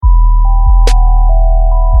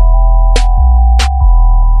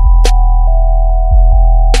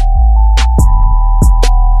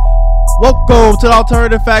Welcome to the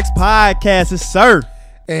Alternative Facts Podcast. It's Sir.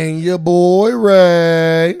 And your boy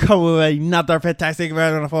Ray. Come with another fantastic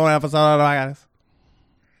on the phone episode of the podcast.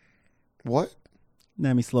 What?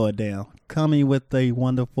 Let me slow it down. Coming with a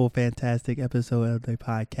wonderful, fantastic episode of the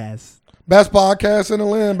podcast. Best podcast in the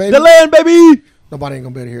land, baby. The land, baby. Nobody ain't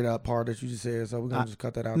gonna be able to hear that part that you just said, so we're gonna just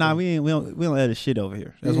cut that out. Nah, we don't edit shit over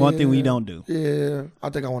here. That's one thing we don't do. Yeah,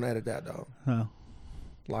 I think I want to edit that though. Oh.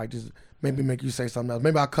 Like just maybe make you say something else.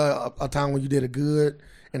 Maybe I cut a time when you did it good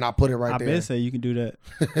and I put it right there. I bet say you can do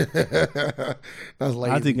that. That's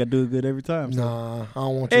lazy. I think I do it good every time. So. Nah, I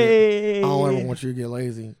don't want you. Hey. I don't ever want you to get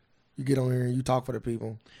lazy. You get on here and you talk for the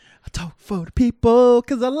people. I talk for the people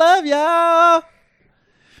because I love y'all.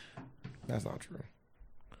 That's not true.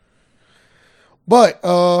 But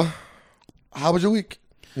how was your week?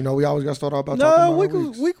 You know, we always got to start off by talking about week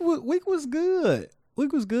was good.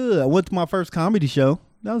 Week was good. I went to my first comedy show.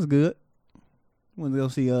 That was good. Went to go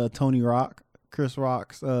see Tony Rock, Chris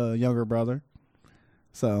Rock's younger brother.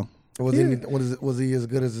 So was he as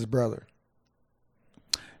good as his brother?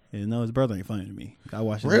 Yeah, no, his brother ain't funny to me. I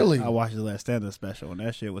watched Really? I watched his last stand-up special, and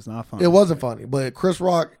that shit was not funny. It wasn't funny, but Chris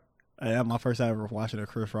Rock. That's my first time ever watching a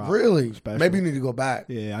Chris Rock. Really? Special. Maybe you need to go back.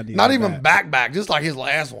 Yeah, I need. Not even back, just like his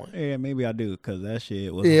last one. Yeah, maybe I do because that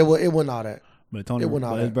shit was. Yeah, it wasn't all that. But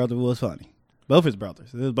his brother was funny. Both his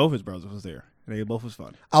brothers was there. They both was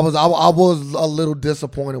funny. I was a little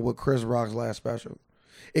disappointed with Chris Rock's last special.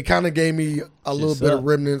 It kind of gave me a little bit of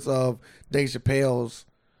remnants of Dave Chappelle's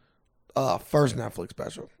first Netflix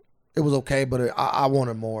special. It was okay, but I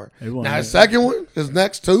wanted more. Now his second one, his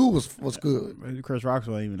next two was good. Chris Rock's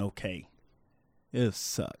wasn't even okay. It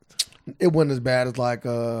sucked. It wasn't as bad as like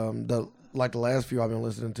the last few I've been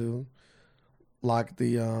listening to, like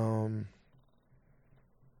the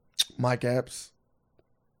Mike Epps.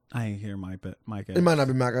 I ain't hear Mike Epps. It might not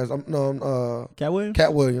be Mike Epps. Cat Williams.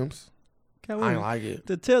 Cat Williams. I ain't like it.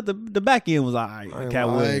 The back end was alright. I ain't Cat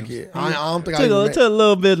like Williams. it. I don't think took a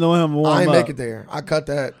little bit to him warm up. I ain't make it there. I cut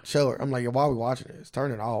that short. I'm like, why are we watching this?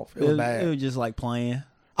 Turn it off. It was bad. It was just like playing.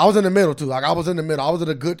 I was in the middle too. Like I was in the middle. I was at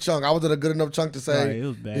a good chunk. I was at a good enough chunk to say right, it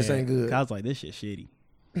was bad. This ain't good. I was like, this shit shitty.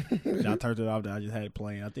 I turned it off. I just had it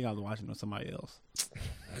playing. I think I was watching with somebody else.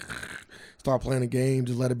 Start playing a game.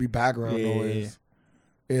 Just let it be background noise.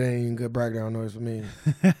 It ain't even good background noise for me.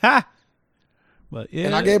 But yeah,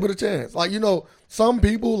 and I gave it a chance. Like, you know, some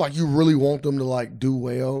people, like, you really want them to like do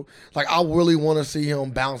well. Like, I really want to see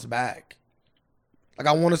him bounce back. Like,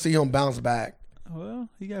 I want to see him bounce back. Well,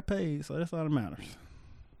 he got paid, so that's all that matters.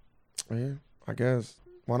 Yeah, I guess.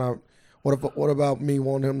 Why not? What about me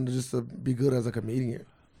wanting him to be good as a comedian?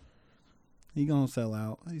 He gonna sell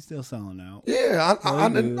out. He's still selling out. Yeah, I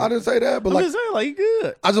didn't say that, but I'm like, just saying, like, he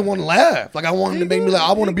good. I just want to laugh. Like, I want him to make me laugh.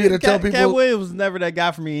 I want to be able to tell people. Cat Williams was never that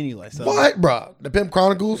guy for me anyway. So. What, bro? The Pimp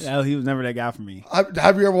Chronicles? Yeah, he was never that guy for me.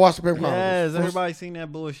 Have you ever watched the Pimp Chronicles? Yes, everybody seen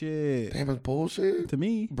that bullshit. Damn, it's bullshit. To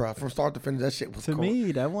me, bro, from start to finish, that shit was to cool.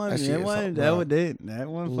 me. That wasn't funny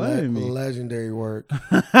to me. Legendary work.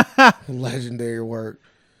 Legendary work.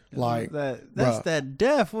 Like that's that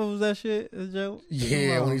death. What was that shit? A joke?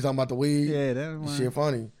 Yeah, when he's talking about the weed. Yeah, that was shit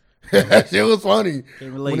funny. That shit was funny.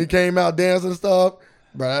 When he came out dancing and stuff,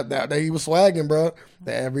 bro. That he was swagging, bro.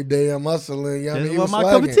 That every day I'm hustling. You know, he was my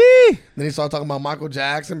swagging. Cup of tea. Then he started talking about Michael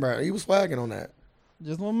Jackson, bro. He was swagging on that.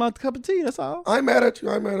 Just want my cup of tea. That's all. I ain't mad at you.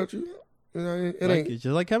 You know, it ain't. It's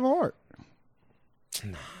just like Kevin Hart.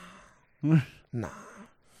 Nah.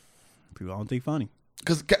 People don't think funny.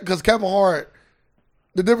 Because Kevin Hart.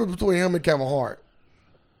 The difference between him and Kevin Hart,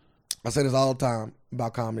 I say this all the time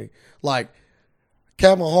about comedy. Like,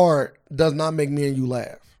 Kevin Hart does not make me and you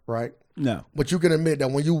laugh, right? No. But you can admit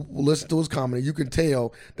that when you listen to his comedy, you can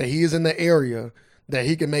tell that he is in the area that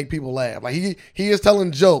he can make people laugh. Like, he is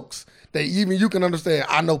telling jokes that even you can understand.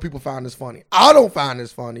 I know people find this funny. I don't find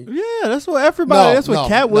this funny. Yeah, that's what everybody. That's what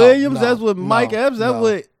Cat Williams. That's what Mike Epps.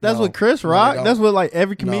 That's what Chris Rock. That's what like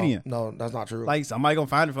every comedian. No, that's not true. Like somebody gonna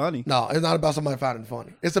find it funny. No, it's not about somebody finding it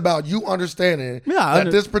funny. It's about you understanding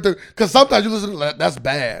this particular. Because sometimes you listen to that's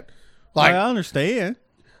bad. Like I understand.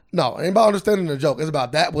 No, it ain't about understanding the joke. It's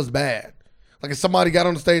about that was bad. Like if somebody got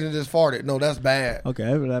on the stage and just farted, no, that's bad.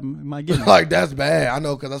 Okay, but I might get like that's bad. I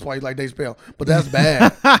know because that's why you like Dave Chappelle, but that's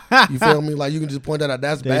bad. You feel me? Like you can just point that out.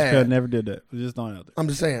 That's bad. Dave Chappelle never did that. Just throwing out there. I'm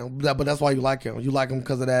just saying, but that's why you like him. You like him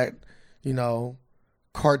because of that, you know,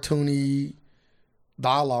 cartoony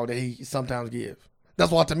dialogue that he sometimes gives.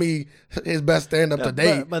 That's why to me his best stand up to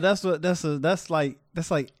date. But that's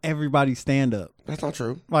like everybody's stand up. That's not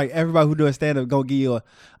true. Like everybody who do a stand up gonna give you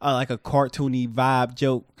like a cartoony vibe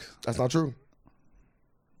joke. That's not true.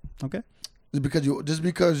 Okay. Just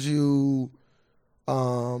because you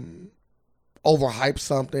overhype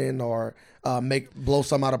something or blow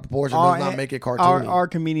something out of proportion does not make it cartoony. Our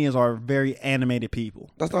comedians are very animated people.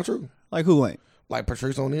 That's not true. Like who ain't? Like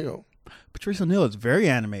Patrice O'Neal. Patrice O'Neal is very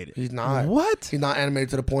animated. He's not. What? He's not animated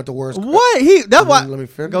to the point to where it's... What? That's why. Let me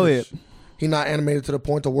finish. Go ahead. He's not animated to the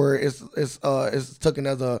point to where it's taken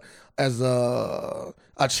as a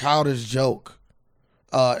childish joke.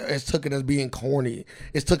 It's taken as being corny.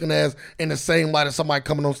 It's taken as in the same light as somebody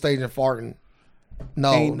coming on stage and farting.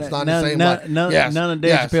 No, it's not in the same light. None of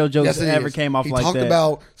Dave Chappelle jokes ever came off like that. He talked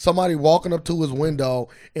about somebody walking up to his window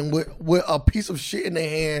and with a piece of shit in their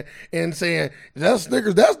hand and saying, "That's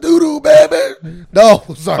Snickers, that's doo-doo, baby." No,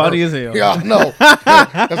 sorry. Funny as hell. Yeah, no.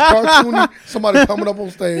 That's cartoony. Somebody coming up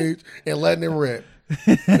on stage and letting it rip.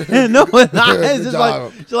 No, it's not. It's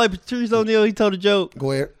just like Patrice O'Neal, he told a joke.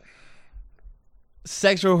 Go ahead.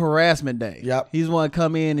 Sexual harassment day. Yep. He's one to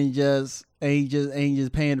come in and just painting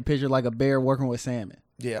the picture like a bear working with salmon.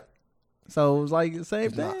 Yeah. So it was like the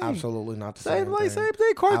same thing. Absolutely not the same thing. Same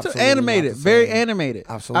thing. Cartoon animated. Very animated.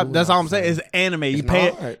 Absolutely. That's all I'm saying. It's animated.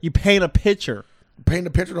 You paint a picture. Paint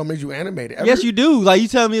a picture don't make you animated. Yes, you do. Like you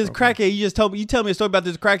tell me this crackhead. You tell me a story about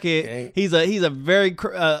this crackhead. He's a very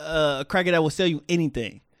crackhead that will sell you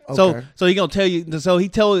anything. Okay. So he gonna tell you. So he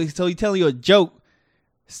telling you a joke,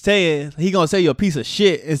 saying he gonna sell you a piece of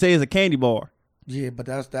shit and say it's a candy bar. Yeah, but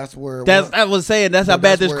that's where I was saying that's how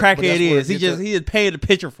bad this crackhead is. He just painted a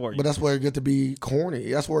picture for you. But that's where it get to be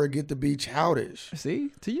corny. That's where it get to be childish. See,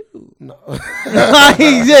 to you. No,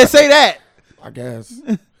 just say that. I guess.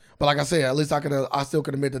 But like I said, at least I still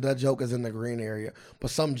can admit that joke is in the green area.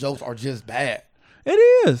 But some jokes are just bad.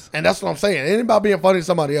 It is. And that's what I'm saying. It ain't about being funny to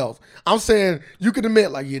somebody else. I'm saying you can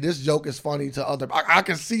admit, like, yeah, this joke is funny to other. I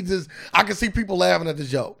can see this. I can see people laughing at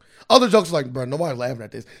this joke. Other jokes are like, bro, nobody's laughing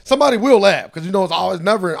at this. Somebody will laugh because it's always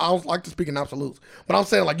never. I don't like to speak in absolutes, but I'm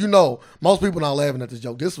saying, like, most people not laughing at this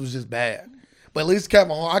joke. This was just bad. But at least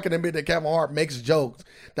Kevin Hart, I can admit that Kevin Hart makes jokes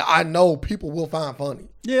that I know people will find funny.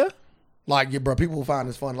 Yeah. Like, yeah, bro, people will find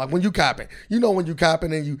this funny. Like, when you capping, when you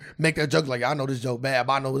capping and you make that joke, like, I know this joke bad,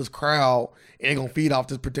 but I know this crowd ain't gonna feed off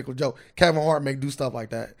this particular joke. Kevin Hart do stuff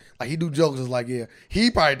like that. Like, he do jokes, it's like, yeah,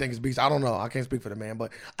 he probably thinks it's beast. I don't know. I can't speak for the man,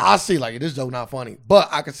 but I see, like, this joke not funny. But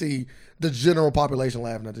I can see the general population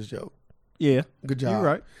laughing at this joke. Yeah. Good job. You're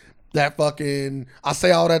right. That I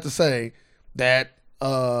say all that to say that,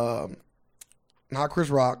 not Chris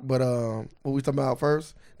Rock, but what we talking about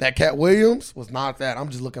first? That Cat Williams was not that. I'm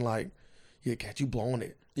just looking like, yeah, Cat, you blowing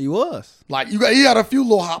it. He was. Like, he had a few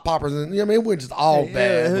little hot poppers, and it wasn't just all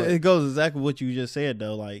bad. It goes exactly what you just said,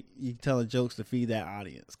 though. Like, you telling jokes to feed that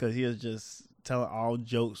audience because he was just telling all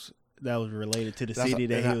jokes that was related to the city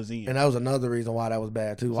that he was in. And that was another reason why that was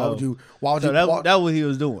bad, too. That was what he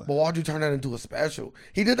was doing. But why would you turn that into a special?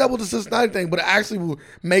 He did that with the Cincinnati thing, but it actually would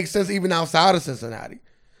make sense even outside of Cincinnati.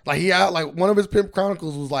 Like, one of his Pimp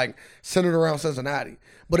Chronicles was, like, centered around Cincinnati.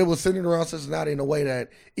 But it was centered around Cincinnati in a way that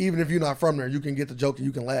even if you're not from there, you can get the joke and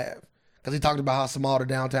you can laugh. Because he talked about how small the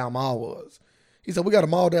downtown mall was. He said, we got a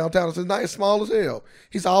mall downtown. It's nice, small as hell.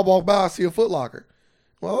 He said, I'll walk by, I see a Foot Locker.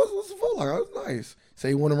 Well, what's a Foot Locker? That's nice. He said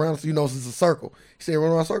he went around, so it's a circle. He said he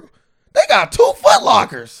went around a circle. They got 2 Foot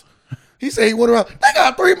Lockers. He said he went around, they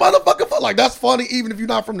got 3 motherfucking Foot Lockers. That's funny even if you're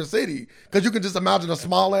not from the city. Because you can just imagine a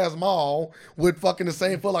small-ass mall with fucking the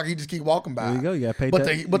same Foot Locker. You just keep walking by. There you go. You got to pay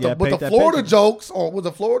But the Florida jokes, or was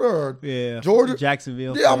it Florida or Georgia?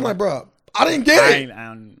 Jacksonville. Yeah, I'm like, bro, I didn't get it.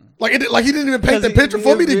 Like he didn't even paint the picture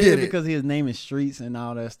for me to get it. Because his name is streets and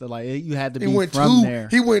all that stuff. Like, you had to be from there.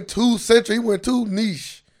 He went too central. He went too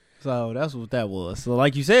niche. So that's what that was. So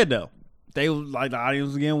like you said, though, they was like, the audience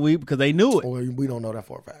was getting weak because they knew it. Well, we don't know that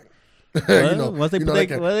for a fact. Well, they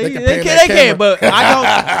can, but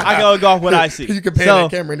I can only go off what I see. You can pan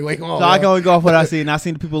that camera anyway. So I can only go off what I see, and I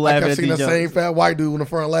seen the people laughing at these jokes. I seen the same fat white dude in the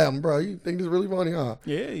front laughing, bro. You think this is really funny, huh?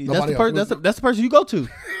 Yeah, that's the person you go to. The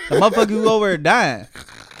motherfucker who over there dying.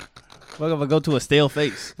 What if I go to a stale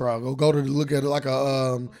face? Bro, go to look at it like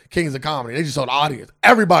a Kings of Comedy. They just show the audience.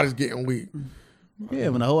 Everybody's getting weak. Yeah,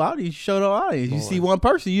 when the whole audience, you show the audience. You see one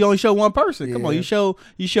person. You only show one person. Yeah. Come on, you show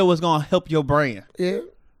what's gonna help your brand. Yeah.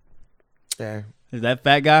 Is that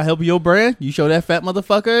fat guy helping your brand? You show that fat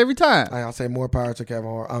motherfucker every time. I'll say more power to Kevin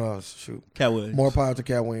Hart. Cat Williams. More power to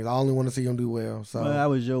Cat Williams. I only want to see him do well. So that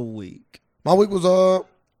was your week. My week was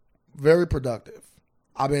very productive.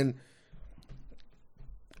 I've been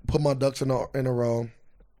put my ducks in a row.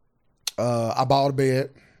 I bought a bed.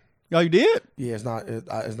 Oh, you did? Yeah, it's not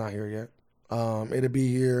here yet. It'll be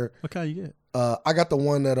here. What kind you get? I got the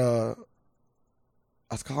one that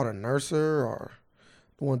it's called a nurser or.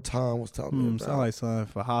 One Tom was telling me about. Sound like something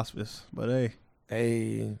for hospice, but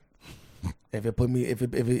hey. If it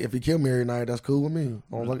kill me every night, that's cool with me.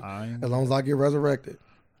 As long as I get resurrected.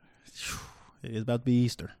 It's about to be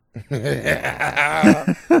Easter.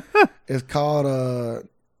 It's called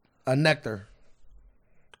a nectar.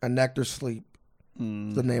 A nectar sleep.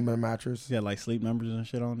 The name of the mattress. Yeah, like sleep numbers and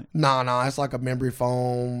shit on it. Nah, it's like a memory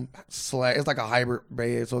foam. It's like a hybrid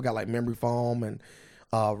bed, so it got like memory foam and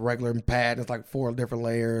regular pad. It's like 4 different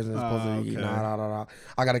layers. And it's supposed to be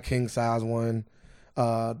I got a king size one.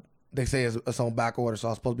 They say it's on back order, so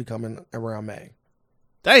I'm supposed to be coming around May.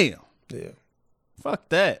 Damn. Yeah. Fuck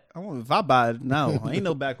that. If I buy it now, ain't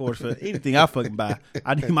no back orders for anything I fucking buy.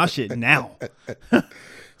 I need my shit now.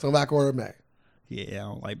 So back order May. Yeah, I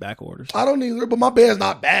don't like back orders. I don't either, but my bed's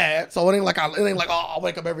not bad. So it ain't like I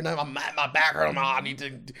wake up every night, my back hurt. I need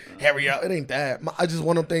to hurry up. It ain't that. I just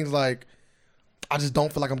one of them things like I just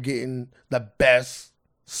don't feel like I'm getting the best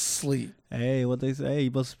sleep. Hey, what they say, you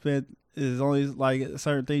supposed to spend is only like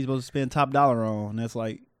certain things you're supposed to spend top dollar on. That's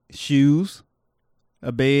like shoes,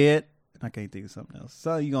 a bed. I can't think of something else.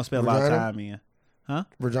 So you're gonna spend a lot of time in. Huh?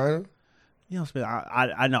 Vagina? You don't spend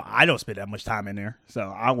I know I don't spend that much time in there. So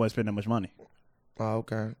I wouldn't spend that much money. Oh,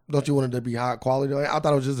 okay. Don't you want it to be high quality? I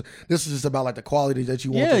thought this was just about like the quality that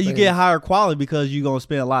you want. Yeah, you get higher quality because you're gonna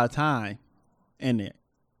spend a lot of time in it.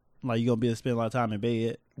 Like you're gonna be able to spend a lot of time in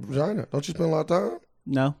bed. Vagina? Don't you spend a lot of time?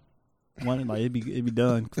 No. Like it'd be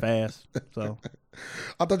done fast. So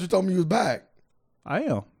I thought you told me you was back. I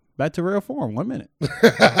am. Back to rare form. 1 minute.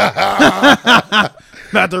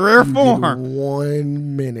 Back to rare form.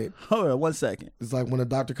 1 minute. Hold on 1 second. It's like when a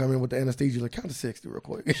doctor come in with the anesthesia, like count to 60 real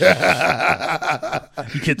quick. You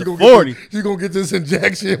get to 40. You're going to get this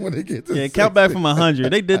injection when they get to 60. Count back from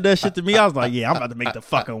 100. They did that shit to me. I was like, yeah, I'm about to make the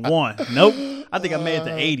fucking 1. Nope. I think I made it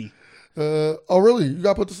to 80. Oh, really? You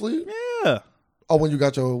got put to sleep? Yeah. Oh, when you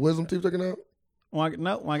got your wisdom teeth taken out? When I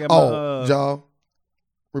got my jaw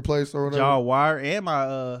replaced or whatever? Jaw wire and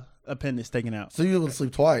my appendix taken out. So you went to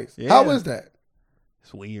sleep twice. Yeah. How is that?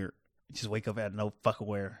 It's weird. You just wake up out of no fucking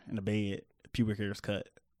where in the bed. Pubic hair's cut.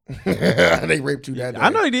 They raped you that day. I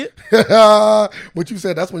know they did. But you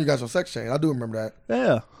said that's when you got your sex change. I do remember that.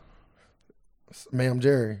 Yeah. Ma'am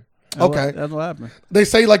Jerry. Okay. That's what happened. They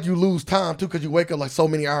say like you lose time too because you wake up like so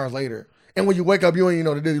many hours later. And when you wake up, you don't even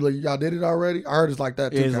know the deal. Like, y'all did it already? I heard it's like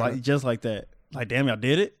that too. It's like just like that. Like, damn, y'all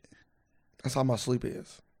did it? That's how my sleep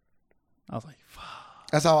is. I was like, fuck.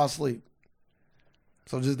 That's how I sleep.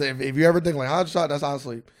 So just if you ever think like hot shot, that's how I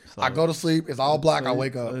sleep. So, I go to sleep, it's all black, I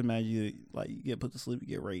wake up. Imagine you get put to sleep, you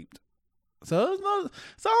get raped. So I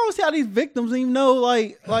don't see how these victims even know,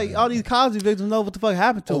 like all these Cosby victims know what the fuck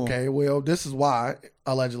happened to them. Okay, well, this is why,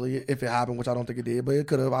 allegedly, if it happened, which I don't think it did, but it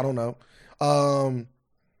could have, I don't know.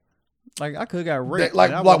 Like I could have got raped.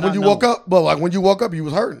 Like when you woke up, but like when you woke up, you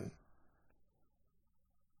was hurting.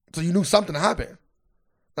 So you knew something happened.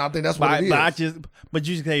 And I think that's what it is. But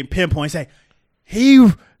you just can't pinpoint and say, he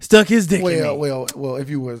stuck his dick in me. Well,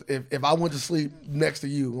 if I went to sleep next to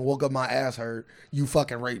you and woke up, my ass hurt, you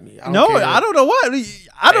fucking raped me. I don't know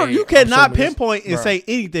what. You cannot pinpoint and say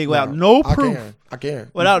anything without no proof. I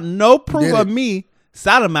can. Without no proof of me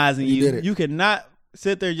sodomizing you. You cannot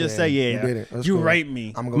sit there and just say, you raped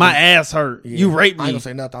me. My ass hurt. Yeah. You raped me. I ain't gonna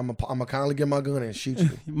say nothing. I'm gonna kindly get my gun and shoot you.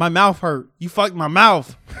 My mouth hurt. You fucked my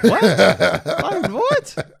mouth. What? Like,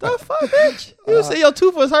 what? The fuck, bitch? You say your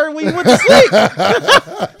tooth was hurting when you went to sleep.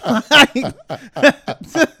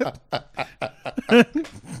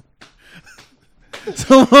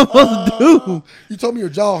 So what am I supposed to do? You told me your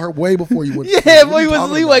jaw hurt way before you went to sleep. Yeah, before you went to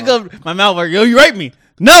sleep, wake up. My mouth hurt. Yo, you raped me.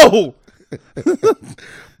 No.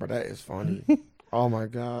 But that is funny. Oh my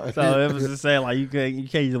god! So it was just saying like you can't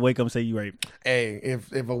just wake up and say you raped. Hey,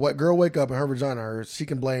 if a wet girl wake up and her vagina hurts, she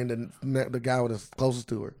can blame the guy that's closest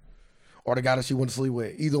to her, or the guy that she went to sleep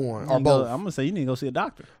with. Either one or both. I'm gonna say you need to go see a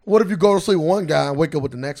doctor. What if you go to sleep with one guy and wake up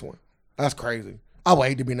with the next one? That's crazy. I would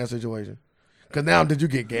hate to be in that situation. Cause now, did you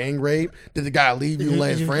get gang raped? Did the guy leave you and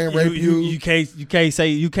let his friend rape you? You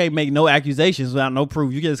can't make no accusations without no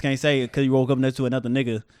proof. You just can't say it because you woke up next to another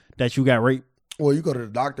nigga that you got raped. Well, you go to the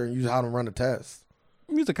doctor and you have them run the test.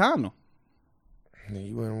 Use a condom. Yeah,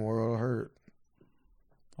 you in a world of hurt.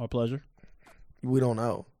 Or pleasure. We don't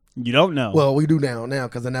know. You don't know. Well, we do now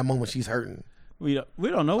because in that moment she's hurting. We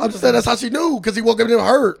don't know. I just said that's how she knew because he woke up and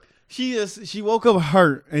hurt. She woke up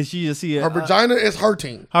hurt and she just see her vagina is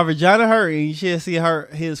hurting. Her vagina hurting. She just see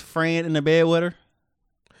his friend in the bed with her.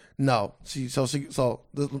 No, so let's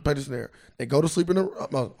play this scenario. They go to sleep in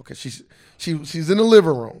the okay. She's in the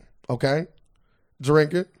living room. Okay,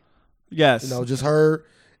 drinking. Yes. Just her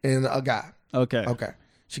and a guy. Okay.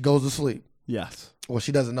 She goes to sleep. Yes. Well,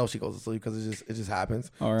 she doesn't know she goes to sleep because it just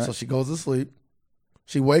happens. All right. So she goes to sleep.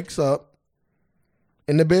 She wakes up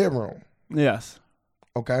in the bedroom. Yes.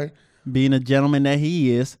 Okay. Being a gentleman that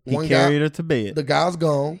he is, he carried her to bed. The guy's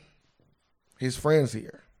gone. His friend's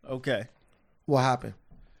here. Okay. What happened?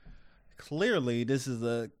 Clearly, this is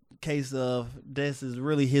a case of this is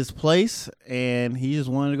really his place, and he just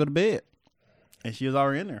wanted to go to bed. And she was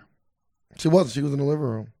already in there. She wasn't. She was in the living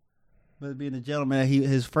room. But being a gentleman that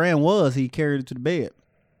his friend was, he carried her to the bed.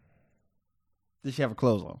 Did she have her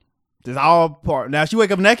clothes on? This all part. Now, she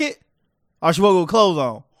wake up naked? Or she woke up with clothes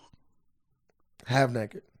on? Half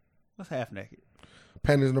naked. What's half naked?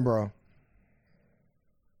 Panties in the bra.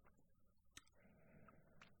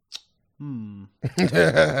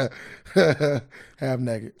 Half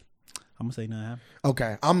naked. I'm gonna say no.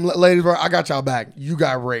 Okay, ladies. I got y'all back. You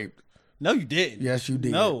got raped. No, you didn't. Yes, you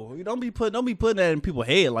did. No, you don't be putting that in people's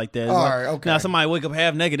head like that. All right, okay. Now somebody wake up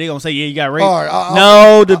half naked, they gonna say, "Yeah, you got raped." All right,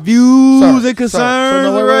 no, the views and concerns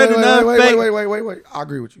are right enough. Wait. I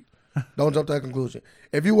agree with you. Don't jump to that conclusion.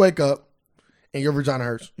 If you wake up and your vagina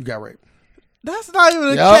hurts, you got raped. That's not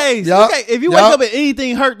even the case. Okay, if you wake up and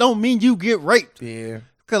anything hurt, don't mean you get raped. Yeah.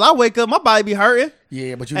 Cause I wake up, my body be hurting.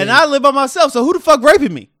 Yeah, but I live by myself. So who the fuck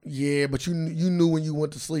raping me? Yeah, but you knew when you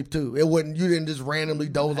went to sleep too. It wasn't. You didn't just randomly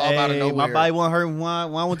doze off out of nowhere. My body wasn't hurting when I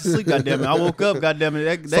went to sleep. Goddamn it! I woke up. Goddamn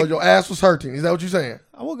it! So your ass was hurting. Is that what you're saying?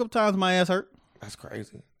 I woke up times my ass hurt. That's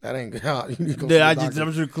crazy. That ain't good. You need to go Did I just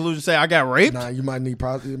jump to the conclusion say I got raped? Nah, you might need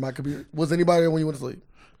probably. It might could be. Was anybody there when you went to sleep?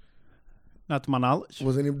 Not to my knowledge.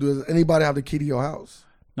 Does anybody have the key to your house?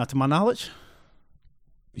 Not to my knowledge.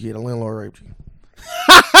 Yeah, the landlord raped you.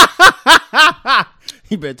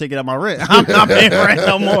 You better take it out my rent. I'm not paying rent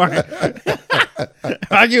no more.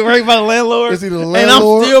 If I get raped by the landlord, it's either the landlord and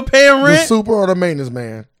I'm still paying rent, the super or the maintenance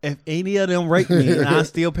man. If any of them rape me and I'm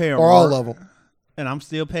still paying or rent, all of them, and I'm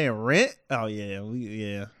still paying rent, oh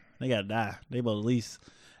yeah, they gotta die. They both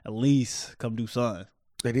at least come do something.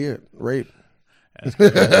 They did rape.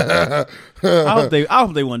 I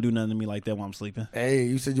hope they won't do nothing to me like that while I'm sleeping. Hey,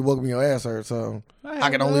 you said you woke up and your ass hurt, so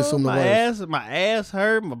I can only assume the worst. My ass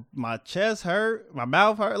hurt, my chest hurt, my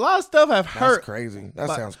mouth hurt. A lot of stuff have hurt. That's crazy. That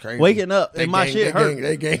sounds crazy. Waking up and my shit hurt.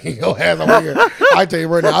 They gang your ass over here. I tell you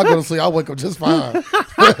right now, I go to sleep, I wake up just fine.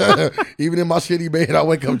 Even in my shitty bed, I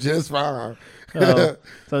wake up just fine.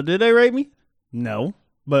 So did they rape me? No.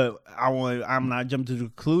 But I'm not jumping to the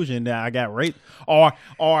conclusion that I got raped, or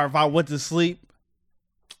if I went to sleep.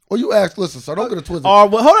 Well, you asked. Listen, so don't get a twisted. Or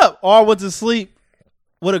hold up. Or I went to sleep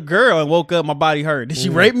with a girl and woke up, my body hurt. Did she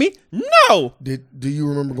rape me? No. Do you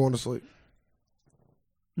remember going to sleep?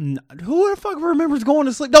 No. Who the fuck remembers going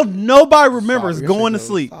to sleep? Nobody remembers going to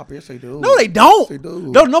sleep. Stop. Yes, they do. No, they don't. Yes, they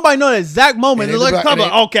do. Don't nobody know the exact moment. They're like,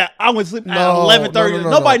 okay, I went to sleep at 11:30.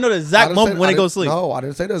 Nobody know the exact moment when they go to sleep. No, I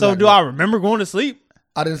didn't say that. So do I remember going to sleep?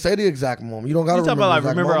 I didn't say the exact moment. You don't got to remember. You talking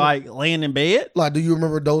about remember like laying in bed? Like, do you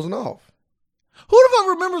remember dozing off? Who the fuck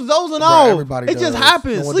remembers dozing off? Everybody does. It just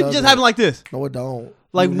happens. Sleep just happens like this. No, it don't.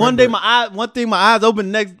 Like one day my eyes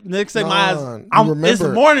open. Next day my eyes. It's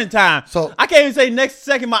morning time. So I can't even say next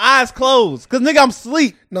second my eyes closed because nigga I'm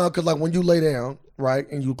asleep. No, because like when you lay down, right,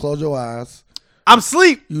 and you close your eyes, I'm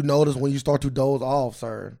asleep. You notice when you start to doze off,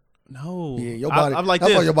 sir. No. Yeah, your body. I'm like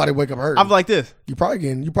that's this. why your body wake up hurting. I'm like this. You probably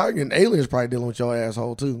getting aliens probably dealing with your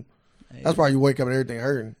asshole too. Hey. That's why you wake up and everything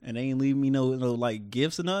hurting. And they ain't leaving me no like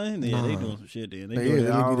gifts or nothing. Yeah, they doing some shit then. They give you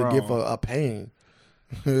the gift of a pain.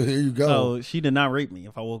 Here you go. So she did not rape me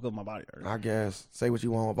if I woke up my body hurt. I guess. Say what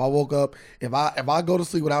you want. If I woke up, if I go to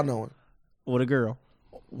sleep without knowing. With a girl.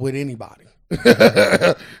 With anybody.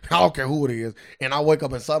 I don't care who it is. And I wake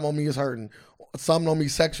up and something on me is hurting. Something on me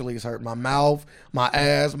sexually is hurting. My mouth, my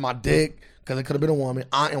ass, my dick. Because it could have been a woman.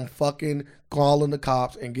 I am fucking calling the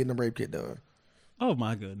cops and getting the rape kit done. Oh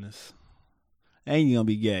my goodness. And you gonna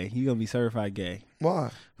be gay. You gonna be certified gay. Why?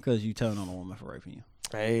 Because you telling on a woman for raping you.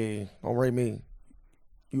 Hey, don't rape me.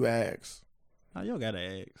 You ask. No, you don't gotta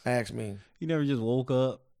ask. Ask me. You never just woke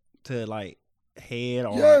up to like head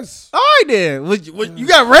or yes. All right then. You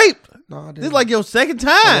got raped. No, I didn't. This is like your second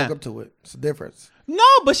time. I woke up to it. It's a difference. No,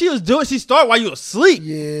 but she started while you were asleep.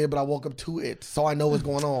 Yeah, but I woke up to it, so I know what's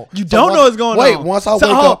going on. You don't know what's going on. Wait, once I wake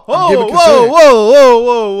up, I'm giving consent.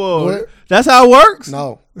 Whoa. What? That's how it works?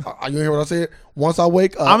 No. You hear what I said? Once I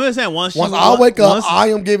wake up. I'm just saying once I wake up,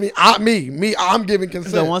 I'm giving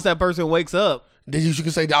consent. So once that person wakes up, then you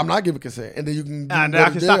can say I'm not giving consent, and then you can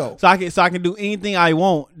so I can do anything I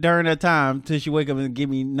want during that time till she wake up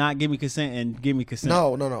and not give me consent and give me consent.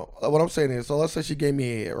 No. What I'm saying is, so let's say she gave me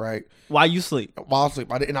a head, right? While you sleep. While I sleep,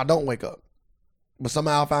 and I don't wake up, but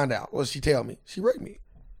somehow I find out. Well, she tell me she raped me.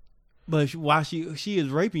 But while she is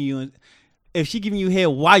raping you, and if she giving you head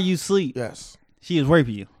while you sleep, yes, she is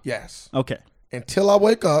raping you. Yes. Okay. Until I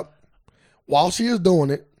wake up, while she is doing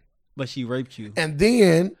it, but she raped you, and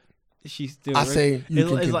then she's still. I say you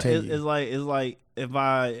can it's continue. It's like if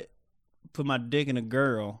I put my dick in a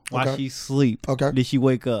girl while she sleep. Okay. Did she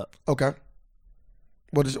wake up? Okay.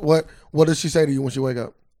 What does she say to you when she wake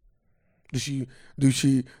up? Do she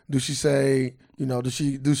say,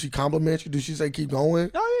 do she compliment you? Do she say keep going?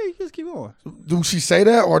 Oh yeah, you just keep going. Do she say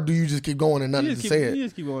that, or do you just keep going and nothing to say it? You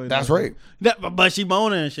just keep going. That's rape. But she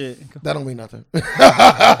moaning and shit. That don't mean nothing. She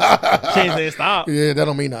ain't saying stop. Yeah, that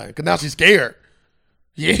don't mean nothing. Cause now she's scared.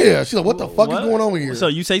 Yeah, she's like, what the fuck is going on here? So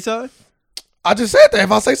you say something? I just said that.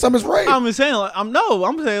 If I say something, it's rape. I'm saying like I'm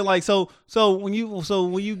saying like so when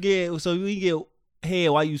you get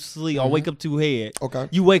head while you sleep or wake up to head. Okay.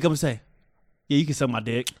 You wake up and say, yeah, you can suck my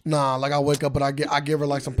dick. Nah, like I wake up, but I give her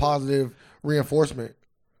like some positive reinforcement.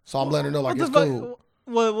 So I'm letting her know like it's cool.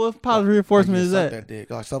 What positive reinforcement is that? That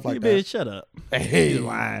dick, like stuff like you that. Bitch, shut up. Hey, you're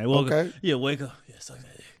lying. Okay. Yeah, wake up. Yeah, suck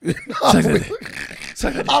that dick. Suck that dick.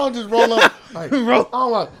 Suck that dick. I don't just roll up. Like,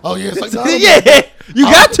 oh yeah, it's like, yeah. You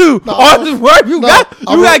got to. You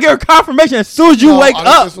gotta get her confirmation as soon as you wake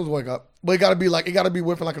up. As soon as wake up, but it gotta be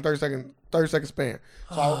within like a 30 second span.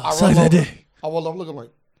 So I suck that dick. I roll up looking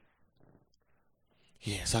like,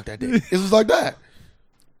 yeah, suck that dick. It's just like that.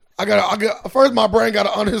 I got first. My brain got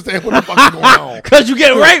to understand what the fuck is going on. Cause you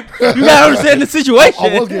get raped. You gotta understand the situation.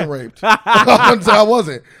 I was getting raped. I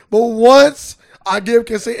wasn't. But once I give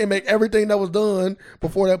consent and make everything that was done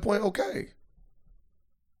before that point, okay.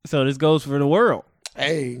 So this goes for the world.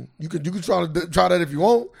 Hey, you can try that if you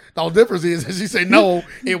want. The only difference is if she say no,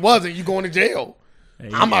 it wasn't. You going to jail. Hey,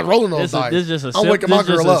 I'm not rolling those dice. I'm waking my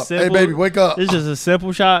girl up. Hey, baby, wake up. This is just a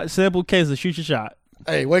simple case of shoot your shot.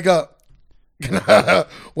 Hey, wake up.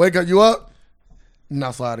 Wake up. You up? I'm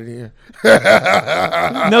not sliding in.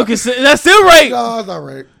 No consent. That's still rape. No, it's not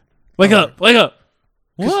rape. Wake up. Wake up.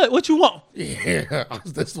 What you want? Yeah,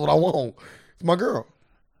 this is what I want. It's my girl.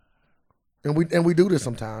 And we do this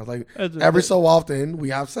sometimes. Like every so often we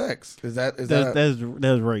have sex. That's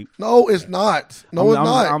rape. No, it's not. No, it's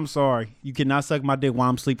not. I'm sorry. You cannot suck my dick while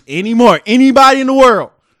I'm asleep anymore. Anybody in the world.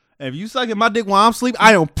 If you sucking my dick while I'm asleep,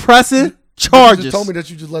 I am pressing charges. You just told me that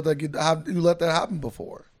you just let that happen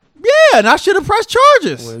before. Yeah, and I should have pressed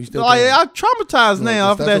charges. Well, I'm traumatized now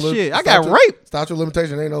after that shit. I got raped. Statute of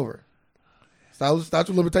limitation ain't over. Statute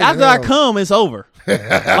of limitation. After I come, it's over.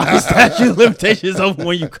 Statute of limitation is over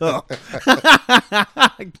when you come.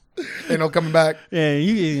 Ain't no coming back. Yeah,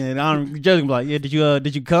 the judge can be like, yeah,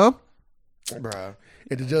 did you come? Bruh.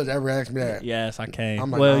 If the judge ever asked me that, yes, I came. I'm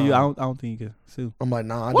like, well, nah. I don't think you can sue. I'm like,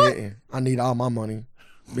 nah, I didn't. I need all my money.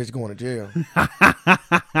 Bitch going to jail.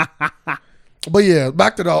 But yeah,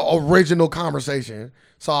 back to the original conversation.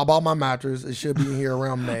 So I bought my mattress. It should be here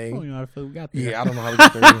around May. Oh, you know how we got there. Yeah, I don't know how we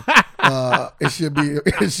got there. It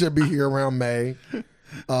should be here around May.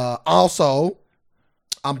 Also,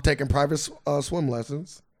 I'm taking private swim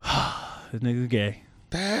lessons. This nigga's gay.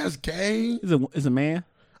 That's gay. Is a man?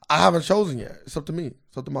 I haven't chosen yet. It's up to me.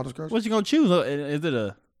 It's up to my discretion. What you gonna choose? Is it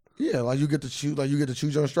a? Yeah, like you get to choose. Like you get to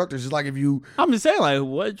choose your instructors. It's like if you. I'm just saying, like,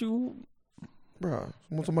 what you. Bro, I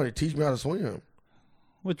want somebody to teach me how to swim.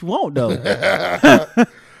 What you want though?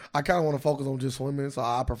 I kind of want to focus on just swimming, so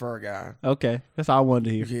I prefer a guy. Okay, that's all I wanted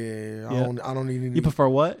to hear. Yeah, I don't need any. You prefer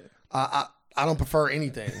what? I don't prefer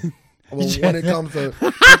anything. Well, when it comes to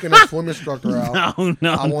picking a swim instructor out,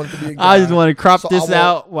 no. I want it to be a guy. I just want to crop this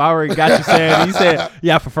out. Well, I already got you saying. You said,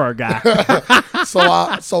 yeah, I prefer a guy. So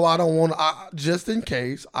I don't want. Just in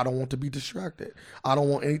case, I don't want to be distracted. I don't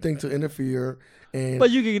want anything to interfere.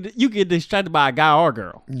 But you get distracted by a guy or a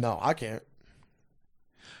girl. No, I can't.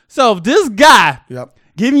 So if this guy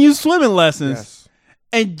giving you swimming lessons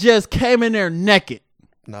and just came in there naked.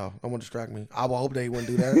 No, that won't distract me. I will hope they wouldn't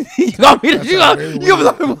do that. You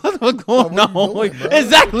what's going on?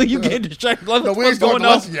 Exactly, you get distracted. Like, no, we ain't starting the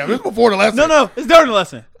lesson yet. This is before the lesson. No, it's during the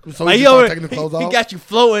lesson. So like he taking the clothes off? He got you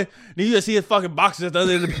floating. Then you just see his fucking boxes at the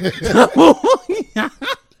other end of the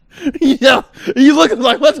you looking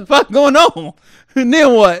like, what the fuck going on? And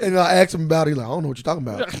then what? And I asked him about it. He's like, I don't know what you're talking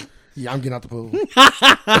about. Yeah, I'm getting out the pool.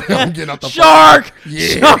 I'm getting out the Shark! Pool.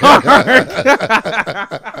 Yeah.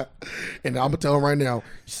 Shark! And I'm going to tell him right now, you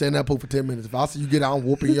stay in that pool for 10 minutes. If I see you get out, I'm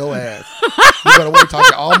whooping your ass. You better wait till I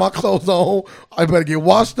get all my clothes on. I better get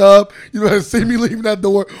washed up. You better see me leaving that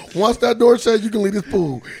door. Once that door shuts, you can leave this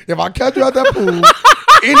pool. If I catch you at that pool,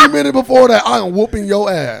 any minute before that, I am whooping your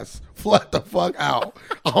ass. Flat the fuck out.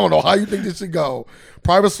 I don't know how you think this should go.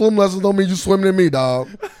 Private swim lessons don't mean you swimming in me, dog.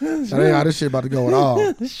 That ain't how this shit about to go at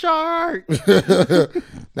all. Shark.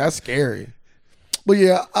 That's scary. But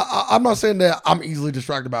yeah, I'm not saying that I'm easily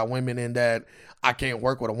distracted by women and that I can't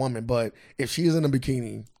work with a woman. But if she is in a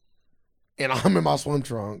bikini and I'm in my swim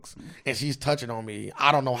trunks and she's touching on me,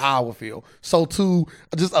 I don't know how I would feel. So to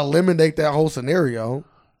just eliminate that whole scenario,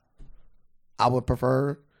 I would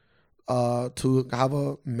prefer to have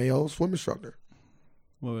a male swim instructor.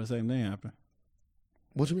 Well, the same thing happen.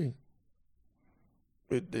 What you mean?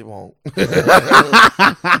 It won't.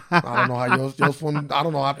 I don't know how your swim. I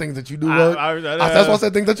don't know how things that you do work. That's why I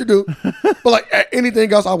said things that you do. But like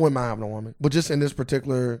anything else, I wouldn't mind having a woman. But just in this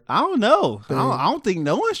particular, I don't know. I don't think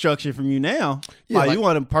no instruction from you now. Yeah, like you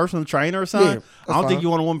want a personal trainer or something. I don't think you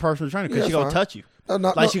want a one personal trainer because she's gonna touch you.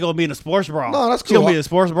 She's gonna be in a sports bra. No, that's cool. She's gonna be in a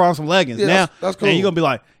sports bra and some leggings. Yeah, now that's cool. And you're gonna be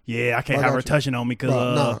like, yeah, I can't have her touching on me because.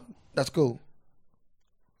 No, that's cool.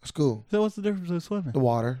 That's cool. So what's the difference with swimming? The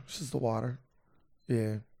water. It's just the water.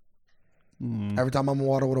 Yeah. Every time I'm in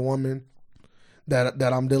water with a woman that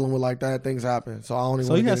I'm dealing with like that, things happen. So I don't even.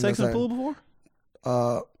 So you had sex in the pool before?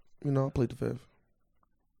 I plead the fifth.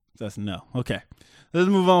 That's no. Okay, let's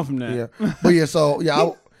move on from that. Yeah, but yeah. So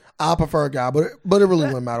yeah, I prefer a guy, but it really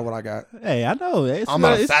wouldn't matter what I got. Hey, I know. I'm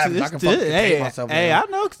not a savage. I can fucking contain myself. Hey, I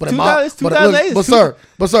know. It's 2008.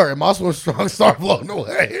 But sir, if my swim strong start floating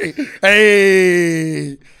away,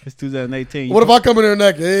 hey, it's 2018. What if I come in there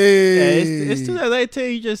naked? Hey, it's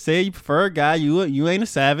 2018. You just say you prefer a guy. You ain't a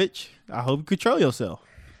savage. I hope you control yourself.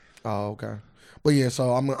 Oh, okay. But yeah,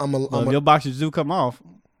 so if your boxers do come off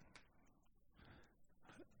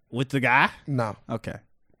with the guy, no, okay.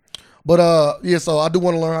 But yeah, so I do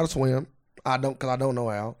want to learn how to swim. I don't know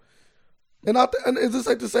how. And is it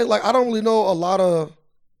safe to say, like, I don't really know a lot of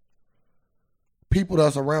people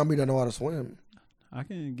that's around me that know how to swim. I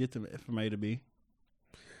can get from A to B.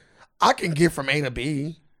 I can get from A to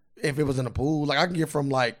B if it was in a pool. Like, I can get from,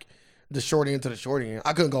 like, the short end to the short end.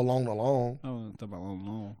 I couldn't go long to long. Oh, talk about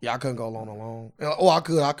long. Yeah, I couldn't go long to long. Oh, I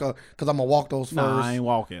could, because I'm going to walk those first. Nah, I ain't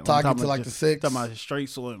walking. Until I get to, like, the 6. I'm talking about straight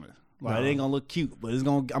swimming. Like, it ain't going to look cute, but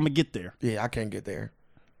I'm going to get there. Yeah, I can't get there.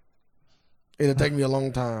 It'll take me a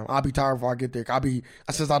long time. I'll be tired before I get there.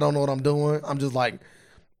 Since I don't know what I'm doing, I'm just like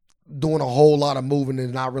doing a whole lot of moving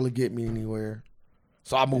and not really get me anywhere.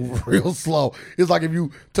 So I move real slow. It's like if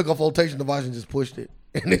you took a flotation device and just pushed it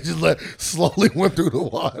and it just slowly went through the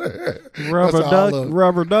water.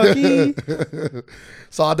 Rubber ducky.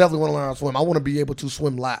 So I definitely want to learn how to swim. I want to be able to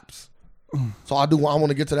swim laps. So I want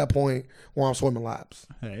to get to that point where I'm swimming laps.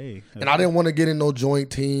 Hey. And I didn't want to get in no joint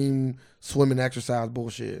team swimming exercise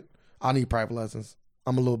bullshit. I need private lessons.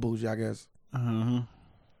 I'm a little bougie, I guess. Uh-huh.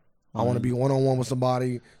 I want to be one-on-one with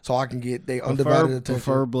somebody so I can get their undivided attention.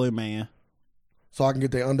 Preferably man. So I can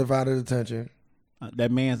get their undivided attention.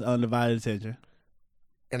 That man's undivided attention.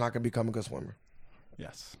 And I can become a good swimmer.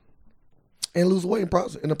 Yes. And lose weight in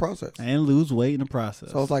the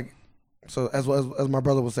process. So it's like, as my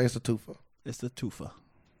brother would say, it's a twofer. It's a twofer.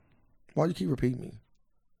 Why you keep repeating me?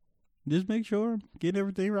 Just make sure I'm getting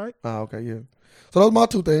everything right. Oh, okay, yeah. So those are my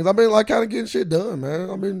two things. I've been like kind of getting shit done, man.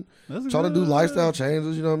 I've been trying to do lifestyle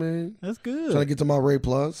changes, you know what I mean? That's good. Trying to get to my rate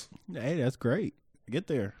plus. Hey, that's great. Get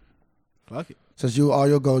there. Fuck it. Since all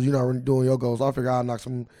your goals, you're not doing your goals, I figure I'll knock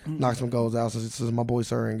some goals out since my boy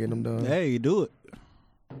Sir ain't getting them done. Hey, you do it.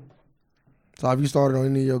 So have you started on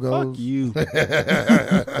any of your goals? Fuck you. You know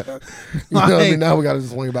what I mean? Now we got to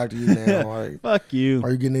swing back to you now. Like, fuck you.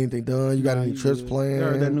 Are you getting anything done? You got any trips planned? You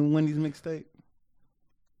heard that new Wendy's mixtape?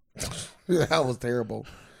 That was terrible.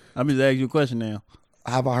 I'm just asking you a question now.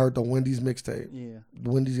 Have I heard the Wendy's mixtape? Yeah.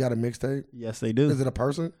 Wendy's got a mixtape? Yes, they do. Is it a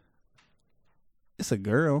person? It's a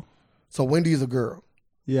girl. So Wendy is a girl?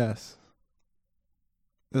 Yes.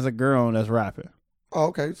 There's a girl that's rapping. Oh,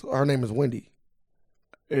 okay. So her name is Wendy.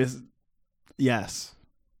 Yes.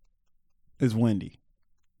 It's Wendy.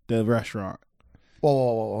 The restaurant.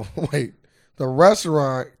 Whoa. Wait. The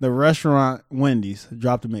restaurant Wendy's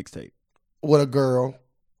dropped a mixtape. With a girl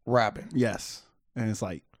rapping. Yes. And it's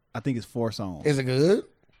like, I think it's 4 songs. Is it good?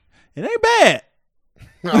 It ain't bad.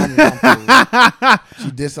 She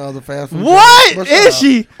dissed other fast food. What is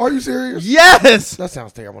she? Are you serious? Yes. That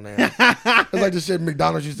sounds terrible now. It's like the shit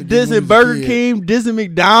McDonald's used to give Dissing Burger King, dissing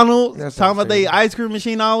McDonald's, talking about they ice cream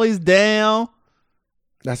machine always down.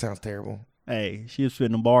 That sounds terrible. Hey, she was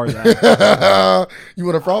spitting the bars out. You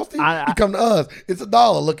want a Frosty? You come to us. It's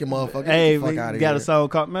 $1 looking motherfucker. Hey, we got a song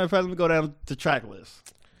called, matter of fact, let me go down the track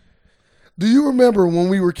list. Do you remember when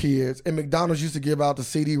we were kids and McDonald's used to give out the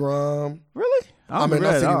CD-ROM? Really? I mean,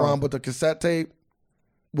 not CD-ROM, but the cassette tape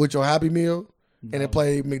with your Happy Meal, and it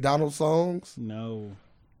played McDonald's songs? No.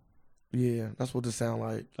 Yeah, that's what this sound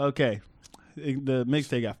like. Okay. The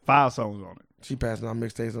mixtape got 5 songs on it. She passing out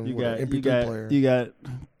mixtapes with an MP3 player. You got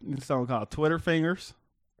a song called Twitter Fingers,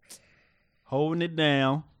 Holding It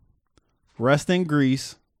Down, Rest in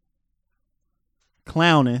Grease,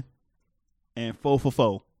 Clowning, and 4 for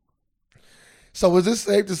 4. So is this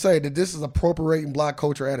safe to say that this is appropriating black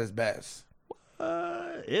culture at its best?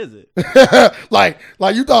 Is it? like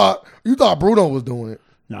you thought Bruno was doing it.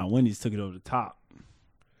 Nah, Wendy's took it over the top.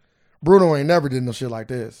 Bruno ain't never did no shit like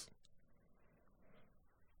this.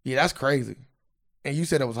 Yeah, that's crazy. And you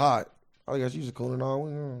said it was hot. I guess you just cooling all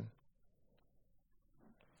winter.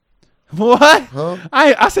 What? Huh?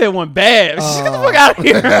 I said it went bad. Get the fuck out of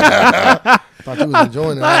here. Thought you was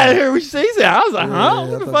enjoying it. I didn't hear what you said. He said, I was like, huh?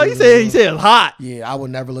 What the fuck? He said it was hot. Yeah, I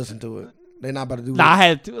would never listen to it. They're not about to do that. Nah, I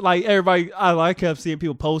had to, like, everybody, I kept seeing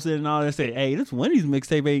people post it and all that. Say, hey, this Wendy's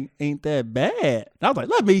mixtape ain't that bad. And I was like,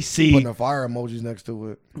 let me see. Putting the fire emojis next to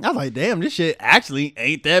it. I was like, damn, this shit actually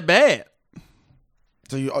ain't that bad.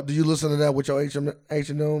 So do you listen to that with your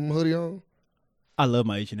H&M hoodie on? I love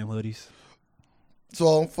my H&M hoodies.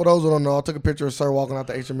 So for those who don't know, I took a picture of Sir walking out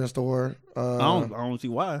the H&M store. I don't see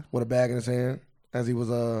why. With a bag in his hand, as he was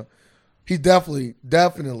he's definitely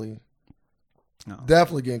getting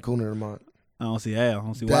cooler than mine. I don't see how. I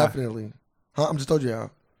don't see why. Definitely. Huh? I'm just told you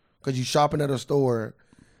how. Because you shopping at a store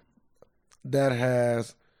that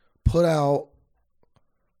has put out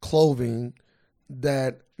clothing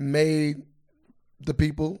that made the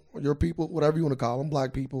people, your people, whatever you want to call them,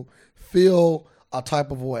 black people, feel a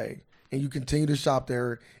type of way. And you continue to shop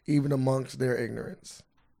there even amongst their ignorance.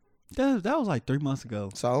 That was like 3 months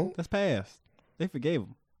ago. So? That's past. They forgave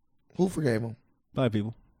him. Who forgave him? Black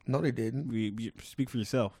people. No, they didn't. You speak for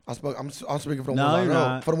yourself. I'm speaking for the ones I know.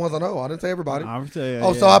 Not. For the ones I know. I didn't say everybody. I'm tell you,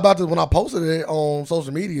 so how about this? When I posted it on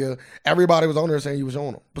social media, everybody was on there saying you was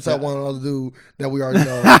showing them. Besides one other dude that we already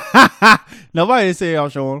know. Nobody didn't say I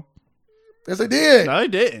was showing them. Yes, they did. No, they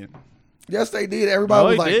didn't. Yes, they did.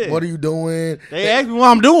 Everybody was like, what are you doing? They asked me what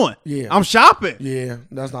I'm doing. Yeah. I'm shopping. Yeah,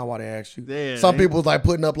 that's not why they asked you. Yeah, some people was like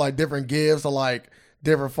putting up like different gifts or like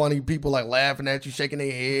different funny people like laughing at you, shaking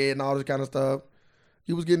their head and all this kind of stuff.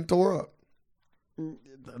 You was getting tore up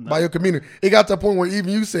by your community. It got to a point where even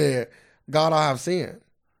you said, God, I have sinned.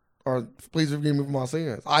 Or please forgive me for my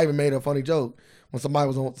sins. I even made a funny joke. When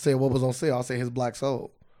somebody was said what was on sale, I said his black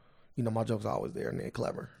soul. You know, my joke's always there and they're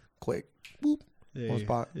clever. Quick. Boop. Yeah, on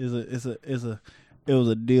spot. It was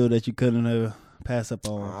a deal that you couldn't have passed up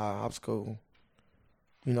on. I was cool.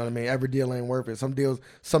 You know what I mean? Every deal ain't worth it. Some deals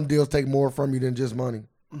take more from you than just money.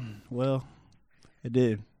 Well, it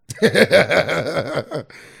did. Okay,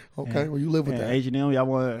 well you live with that. H&M, y'all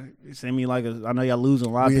want to send me I know y'all losing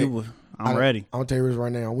a lot of people. I'm ready. I'm gonna tell you this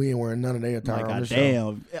right now. We ain't wearing none of their attire on this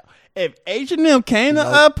show. If H&M came to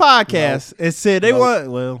a podcast and said they want,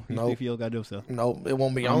 well, if you got to do so. No, it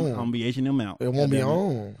won't be on. I'm gonna be H&M out. It won't be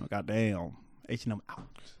on. Goddamn, H&M out.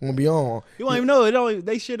 It won't be on. You won't even know.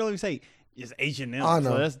 They shit don't even say it's H&M. I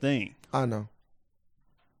know. So that's the thing. I know.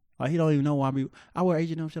 Like he don't even know why I wear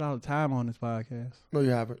H&M shit all the time on this podcast. No,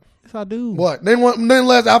 you haven't. Yes, I do. What? Name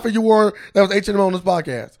last outfit you wore that was H&M on this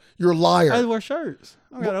podcast. You're a liar. I wear shirts.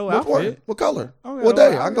 I got an outfit. What color? What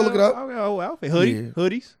day? I can go look it up. I got an outfit.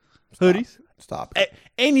 Hoodies. Stop it.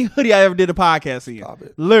 Any hoodie I ever did a podcast in. Stop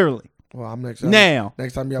it. Literally. Well, I'm next time you have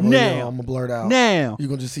a video, I'm gonna blur it out. Now. You're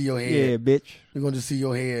gonna just see your head. Yeah, bitch. You're gonna just see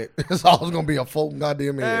your head. It's always gonna be a full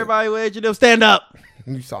goddamn head. Everybody wear H&M. Stand up.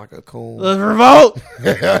 You sound like a coon. Let's revolt.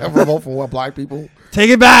 Revolt from what? Black people? Take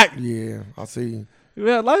it back. Yeah, I see.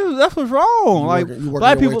 Yeah, that's what's wrong.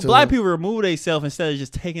 Black people remove themselves instead of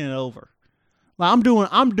just taking it over. Like I'm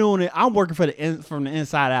doing it. I'm working from the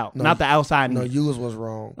inside out, not the outside. No, you was what's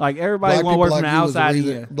wrong. Like everybody want to work from the outside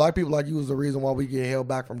in. Black people like you is the reason why we get held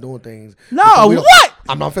back from doing things. No, what?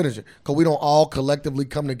 I'm not finishing because we don't all collectively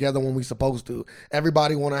come together when we supposed to.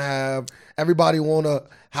 Everybody want to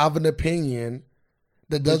have an opinion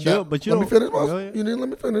that does that. But you let me finish. You didn't let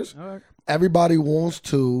me finish. Right. Everybody wants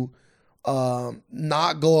to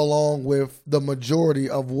not go along with the majority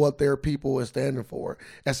of what their people is standing for,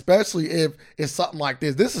 especially if it's something like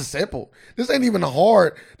this. This is simple. This ain't even a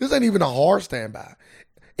hard standby.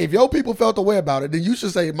 If your people felt the way about it, then you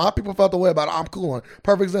should say, my people felt the way about it. I'm cool on it.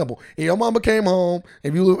 Perfect example. If your mama came home,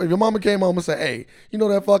 if your mama came home and said, hey, you know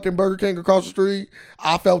that fucking Burger King across the street?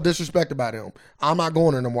 I felt disrespected by them. I'm not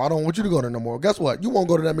going there no more. I don't want you to go there no more. Guess what? You won't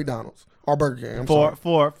go to that McDonald's or Burger King.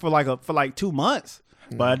 For like 2 months.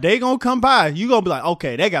 But they gonna come by. You gonna be like,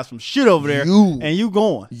 okay, they got some shit over there, and you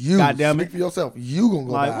going. Goddamn it. Speak for yourself. You gonna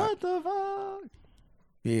go like, by. What the fuck?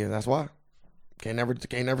 Yeah, that's why. Can't never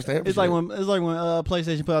stand. It's like when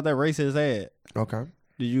PlayStation put out that racist ad. Okay.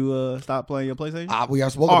 Did you stop playing your PlayStation? We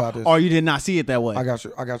have spoke about this. Or you did not see it that way. I got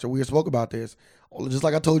you. We have spoke about this. Just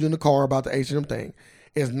like I told you in the car about the H&M thing.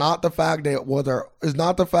 It's not the fact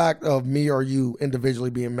of me or you individually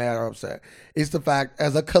being mad or upset. It's the fact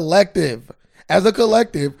as a collective,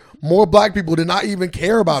 more black people did not even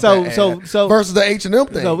care about that ad versus the H&M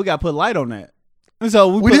thing. So we got to put light on that.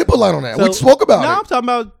 So we did put light on that. We spoke about it. No, I'm talking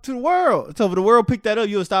about to the world. So if the world picked that up,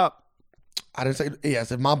 you would stop. I didn't say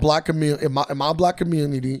yes. If my black community, if my black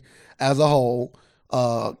community as a whole,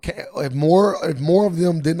 if more of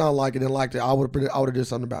them did not like it and liked it, I would have did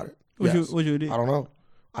something about it. What you did? I don't know.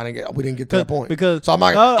 We didn't get to that point. Because so I'm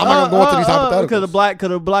not gonna go into these hypotheticals. Because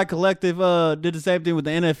the black collective did the same thing with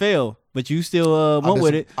the NFL, but you still went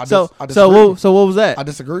with it. So what was that? I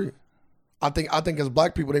disagree. I think as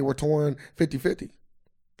black people they were torn 50-50.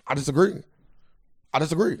 I disagree. I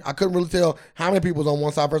couldn't really tell how many people was on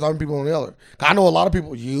one side versus how many people on the other. I know a lot of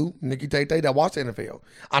people, you, Nikki Tate, that watched the NFL.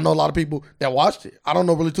 I know a lot of people that watched it. I don't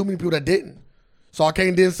know really too many people that didn't. So I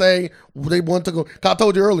can't then say they want to go. Cause I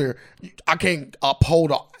told you earlier, I can't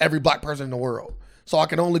uphold every black person in the world. So I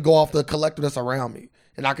can only go off the collective that's around me.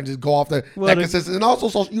 And I can just go off that consistency. And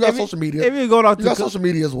also, you got social media. If you're going off you got social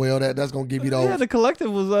media as well. That's going to give you those. Yeah, the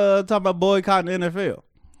collective was talking about boycotting the NFL.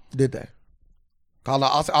 Did they? I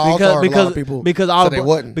also heard a lot of people because they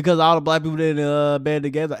wouldn't. Because all the black people didn't band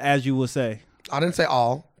together, as you would say. I didn't say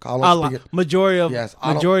all. Majority of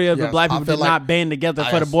the black people did not band together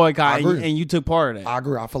for the boycott, and you took part of that. I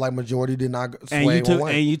agree. I feel like majority did not sway one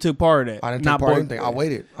way. And you took part of that. I didn't take part of anything. I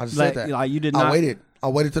waited. I just said that. Like you did not. I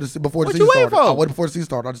waited before the season started. I waited before the season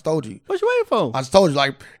started. I just told you. What you waiting for? I just told you.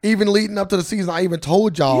 Like even leading up to the season, I even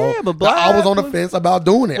told y'all that I was on the fence about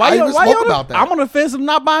doing it. I even spoke about that. I'm on the fence of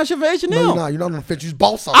not buying shit for H&M. No, you're not. You're not on the fence. You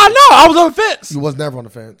bought something. I know. I was on the fence. You was never on the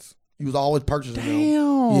fence. You was always purchasing them.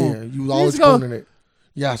 Damn. Yeah, you was always cooning it.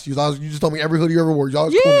 Yes, you just told me every hoodie you ever wore. Y'all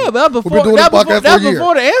but that before the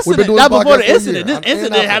incident. That before the incident. This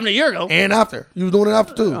incident happened a year ago. And after. You was doing it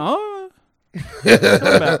after too. What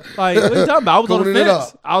are you talking about? I was on the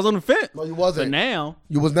fence. I was on the fence. No, you wasn't. But now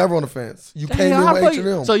you was never on the fence. You came in with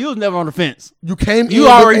H&M. So you was never on the fence. You came in. You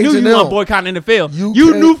already knew you want boycotting NFL.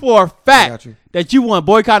 You knew for a fact that you want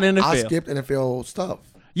boycotting NFL. I skipped NFL stuff.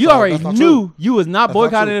 You already knew you was not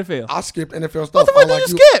boycotting NFL. I skipped NFL stuff. What the fuck did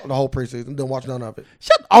you skip? The whole preseason. Didn't watch none of it.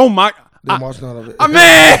 Oh my. Didn't watch none of it.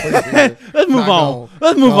 Man, let's move on.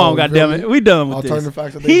 Let's move on. Goddamn it, we done with this.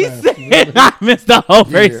 Facts he said I missed the whole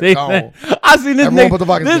preseason. I seen this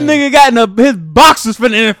nigga. This nigga got in his boxers for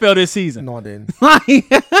the NFL this season. No, I didn't.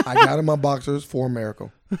 I got in my boxers for a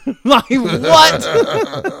miracle. Like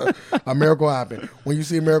what? A miracle happened. When you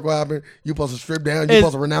see a miracle happen, you supposed to strip down. You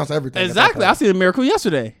supposed to renounce everything. Exactly. I seen a miracle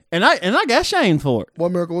yesterday, and I got shamed for it.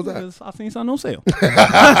 What miracle was that? I seen something on sale.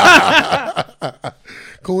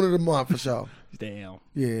 Coon of the month for sure. Damn.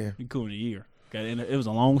 Yeah. You coon of the year. It was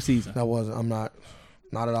a long season. That wasn't. I'm not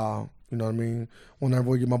at all. You know what I mean? Whenever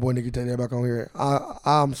we get my boy Nikki Tate back on here,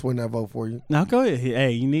 I'm swinging that vote for you. Now go ahead.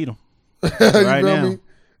 Hey, you need him right now. Me?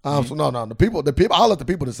 So no. The people. I'll let the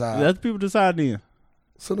people decide. Let the people decide then.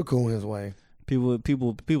 Send the coon his way. People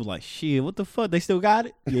like shit. What the fuck? They still got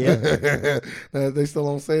it? Yeah. They still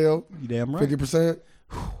on sale. You damn right. 50%.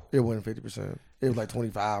 It wasn't 50%. It was like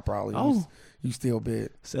 25 probably. Oh. You still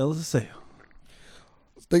bid. Sell is a sale.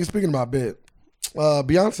 Speaking about bid,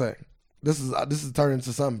 Beyonce. This is turning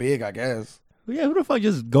into something big, I guess. Yeah, who the fuck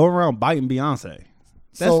just go around biting Beyonce?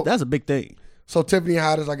 That's a big thing. So Tiffany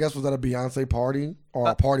Haddish, I guess, was at a Beyonce party or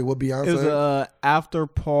a party with Beyonce. It was a after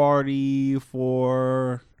party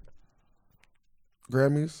for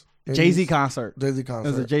Grammys. Jay-Z concert. Jay-Z concert.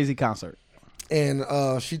 It was a Jay-Z concert. And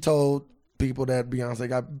she told people that Beyonce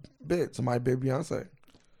got bit. Somebody bit Beyonce.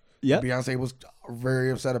 Yeah. Beyonce was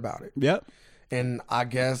very upset about it. Yep. And I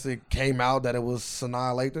guess it came out that it was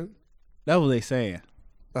Sanaa Lathan. That's what they saying.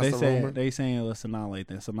 That's the rumor. They saying it was Sanaa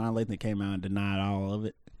Lathan. Sanaa Lathan came out and denied all of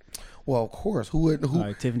it. Well, of course. Who would?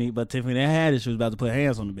 Like Tiffany Haddish was about to put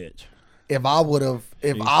hands on the bitch. If I would have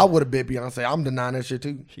bit Beyonce, I'm denying that shit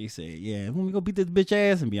too. She said, "Yeah, when we go beat this bitch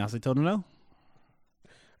ass," and Beyonce told her no.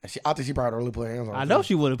 I think she probably really put hands on her. I know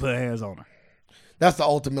she would have put hands on her. That's the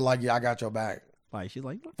ultimate. Like, yeah, I got your back. Like she's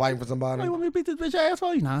like fighting for somebody. You want me to beat this bitch ass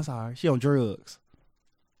for you? Nah, it's alright. She on drugs.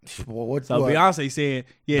 Well, what? Beyonce said,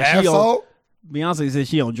 "Yeah, Beyonce said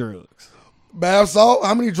she on drugs." Bath salt?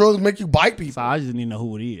 How many drugs make you bite people? So I just need to know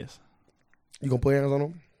who it is. You gonna put hands on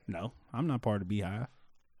them? No, I'm not part of the Beehive.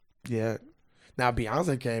 Yeah. Now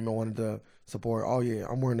Beyonce came and wanted to support. Oh yeah,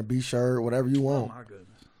 I'm wearing the B shirt, whatever you want. Oh my goodness.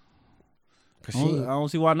 I don't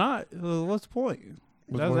see why not. What's the point?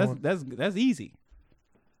 That's easy.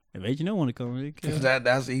 If H&M want to come,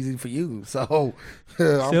 that's easy for you. So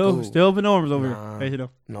still open arms over here. H&M.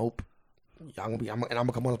 Nope. I'm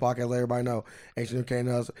gonna come on this podcast, let everybody know. H&M came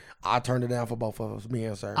to us. I turned it down for both of us, me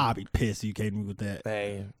and Sir. I'll be pissed you came to me with that.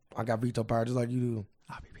 Hey, I got veto power just like you do.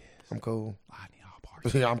 I'll be pissed. I'm cool. I need all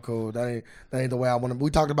Yeah, I'm cool. That ain't the way I want to. We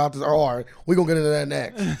talked about this. All right, we're going to get into that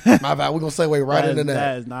next. My bad. We're going to segue right into that.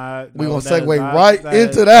 That is not. We're going to segue right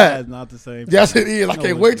into that. That is not the same. Yes, it is. I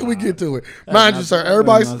can't wait till we get to it. Mind you, sir,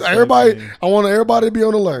 everybody, I want everybody to be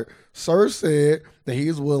on alert. Sir said that he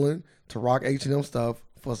is willing to rock H&M stuff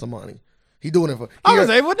for some money. He doing it for. I was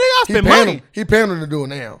like, well, nigga, I spend money. He pandering to do it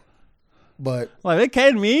now. But like they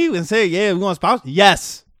came to me and said, "Yeah, we want to sponsor."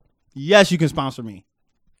 Yes, you can sponsor me.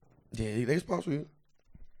 Yeah, they sponsor you.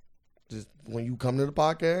 Just when you come to the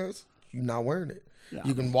podcast, you're not wearing it. Yeah.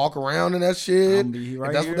 You can walk around in that shit.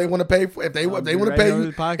 Right, that's what they want to pay for. If they want to pay you,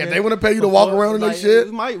 if they want to pay you to walk around in that shit,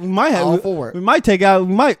 we might have. All for it. We might take out.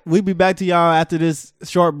 We'll be back to y'all after this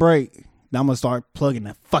short break. Now I'm gonna start plugging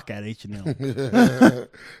the fuck out of H&M.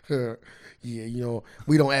 Yeah, you know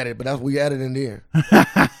we don't add it, but that's we added in there.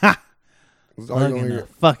 Plugging the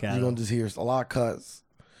fuck out. You're gonna just hear a lot of cuts.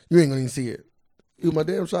 You ain't gonna even see it. You my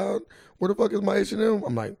damn child. Where the fuck is my H&M?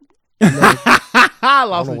 I'm like, I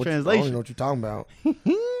lost the translation. I don't even know what you're talking about.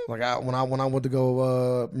 Like when I went to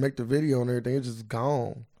go make the video and everything, it's just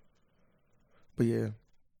gone. But yeah,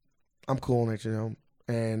 I'm cool on H&M,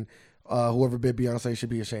 and whoever bit Beyonce should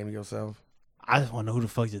be ashamed of yourself. I just want to know who the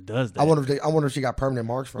fuck just does that. I wonder if she got permanent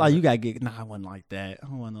marks from like it. You gotta get. Nah, I wasn't like that. I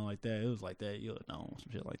wasn't like that. It was like that. You know,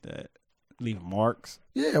 some shit like that. Leaving marks.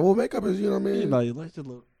 Yeah, well, makeup is, you know what I mean. Like, let's just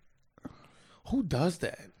look. Who does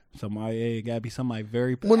that? Somebody, it gotta be somebody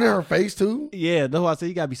very. When in her face too. Yeah, that's why I say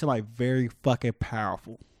you gotta be somebody very fucking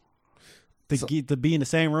powerful to be in the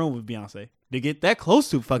same room with Beyonce. To get that close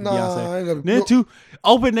to fucking Beyonce, then to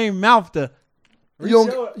open their mouth to. You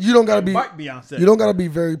don't gotta be Beyonce. You don't gotta be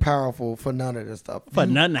very powerful for none of this stuff. For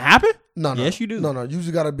nothing to happen? No. Yes, you do. No. You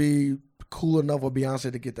usually gotta be cool enough with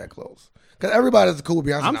Beyonce to get that close. Because everybody's cool with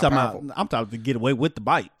Beyonce. I'm talking to get away with the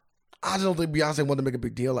bite. I just don't think Beyonce wanted to make a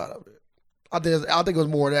big deal out of it. I think it was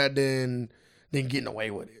more of that than getting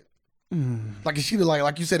away with it. Like she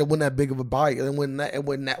like you said, it wasn't that big of a bite. It wasn't that.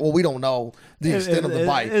 Well, we don't know the extent of the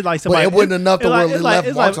bite. It's like somebody, but it wasn't enough to really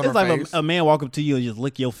left marks on her face. It's like a man walk up to you and just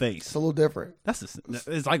lick your face. It's a little different.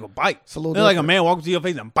 It's like a bite. It's a little. It's like a man walk up to your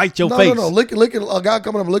face and bite your face. No. Licking a guy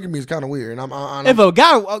coming up and looking at me is kind of weird. And if a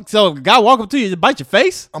guy walk up to you and bite your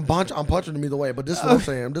face, I'm punching him either way. But this is what I'm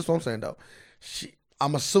saying. This is what I'm saying though.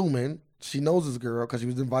 I'm assuming. She knows this girl because she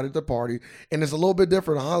was invited to the party. And it's a little bit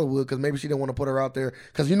different in Hollywood because maybe she didn't want to put her out there.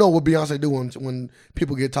 Because you know what Beyonce do when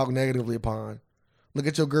people get talked negatively upon. Look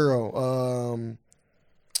at your girl.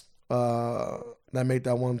 That made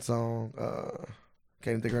that one song.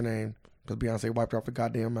 Can't even think of her name because Beyonce wiped her off the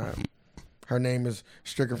goddamn map. Her name is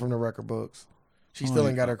stricken from the record books. She still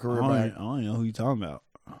ain't got her career back. I don't know who you talking about.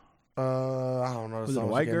 I don't know. Was it a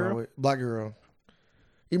white girl? Black girl.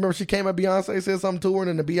 You remember she came at Beyonce, said something to her, and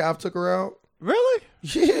then the Beehive took her out? Really?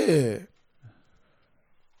 Yeah.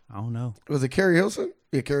 I don't know. Was it Carrie Hilson?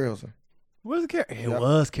 Yeah, Carrie Hilson. Was it Carrie? It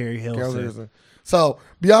was Carrie Hilson. So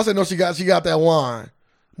Beyonce knows she got that wine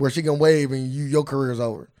where she can wave and your career's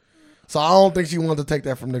over. So I don't think she wanted to take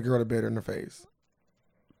that from the girl that bit her in the face.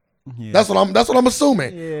 Yeah. That's what I'm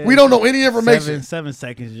assuming. Yeah. We don't know any information. 7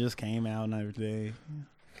 seconds just came out and everything.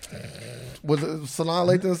 Was it Sanaa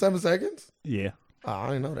Lathan in 7 seconds? Yeah. Oh, I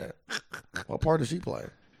didn't know that. What part did she play?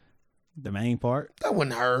 The main part. That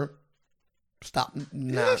wasn't her. Stop.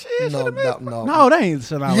 Nah. Yeah, no. No, that ain't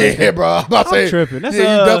Sanaa. Yeah, bro. I'm tripping. That's you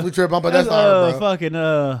definitely tripping. But that's not her, bro. Fucking.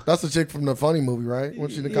 That's the chick from the Funny movie, right? When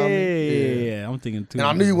she in the comedy. Yeah. I'm thinking too. And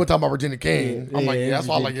I knew you were talking about Regina King. I'm like, that's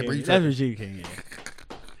why I like it. But you that's Regina King.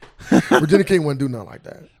 Yeah. Regina King wouldn't do nothing like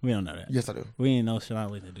that. We don't know that. Yes, I do. We ain't know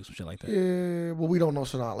Sanaa Lathan do some shit like that. Yeah, well, we don't know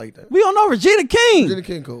Sanaa Lathan. We don't know Regina King. Regina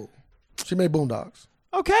King, cool. She made Boondocks.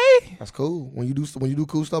 Okay, that's cool. When you do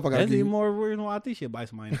cool stuff, I gotta. That's even more weird than why I think she'll bite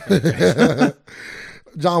somebody.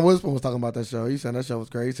 John Winston was talking about that show. He said that show was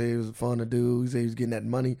great. He said it was fun to do. He said he was getting that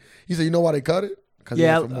money. He said, you know why they cut it? Because he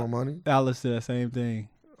asked for more money. I listened to that same thing.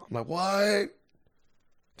 I'm like, what?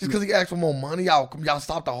 Just because he asked for more money, y'all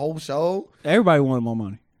stopped the whole show? Everybody wanted more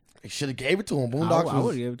money. They should have gave it to him. Boondocks I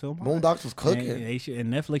would have gave it to him. Boondocks was cooking.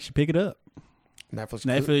 And Netflix should pick it up. Netflix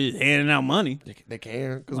is handing out money. They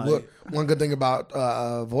can. Because one good thing about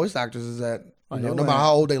voice actors is that no matter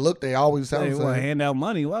how old they look, they always sound the same. They want to hand out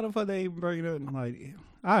money. Why the fuck they bring it up? Like,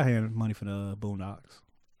 I hand money for the Boondocks.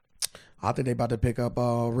 I think they about to pick up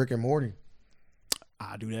Rick and Morty.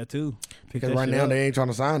 I do that too. Because right now they ain't trying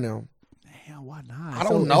to sign them. Damn, why not? I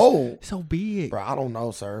don't know. It's so big. Bro, I don't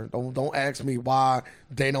know, sir. Don't ask me why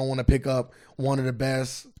they don't want to pick up one of the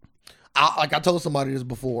best. I told somebody this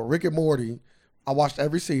before. Rick and Morty. I watched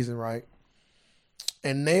every season, right?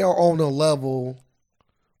 And they are on the level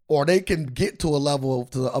or they can get to a level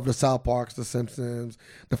of the South Parks, the Simpsons,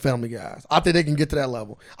 the Family Guys. I think they can get to that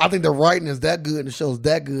level. I think the writing is that good and the show's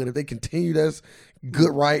that good. If they continue this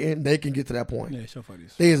good writing, they can get to that point. Yeah, so funny.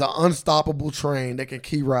 There's an unstoppable train that can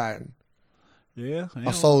keep riding. Yeah.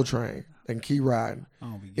 A soul train that can keep riding.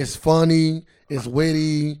 It's funny. It's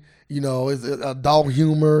witty. It's adult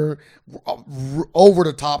humor, over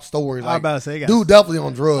the top stories. I was about to say, dude, definitely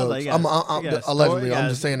on drugs. Allegedly, I'm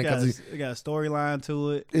just saying it because he got a storyline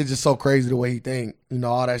to it. It's just so crazy the way he think.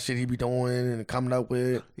 All that shit he be doing and coming up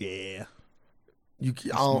with. Yeah, you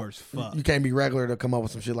can't be regular to come up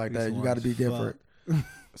with some shit like that. You got to be different.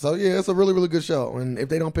 So yeah, it's a really, really good show. And if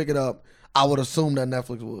they don't pick it up, I would assume that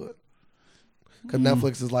Netflix would, because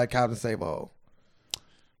Netflix is like Captain Save-All.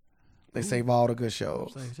 They save all the good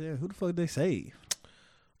shows. Yeah, who the fuck they save?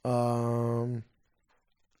 Well,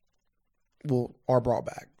 or brought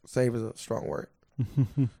back. Save is a strong word.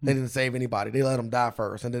 They didn't save anybody. They let them die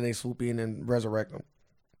first, and then they swoop in and resurrect them.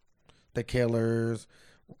 The Killers,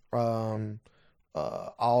 all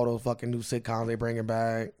those fucking new sitcoms they bringing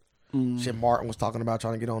back. Shit, Martin was talking about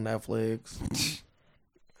trying to get on Netflix.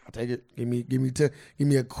 I'll take it. Give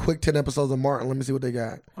me a quick 10 episodes of Martin. Let me see what they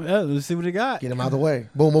got. Yeah, let's see what they got. Get them out of the way.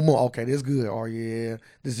 Boom, boom, boom. Okay, this is good. Oh yeah,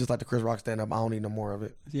 this is just like the Chris Rock stand up. I don't need no more of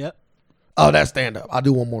it. Yep. Oh, that's stand up. I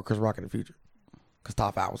do want more Chris Rock in the future, because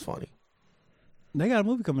Top 5 was funny. They got a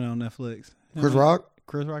movie coming out on Netflix. Chris Rock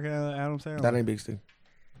and Adam Sandler. That ain't Big Steve.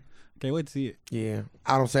 Can't wait to see it. Yeah,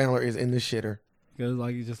 Adam Sandler is in the shitter. Because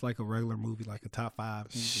it's just like a regular movie, like a top 5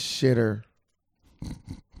 shitter.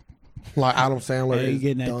 Like Adam Sandler is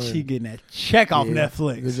getting that check off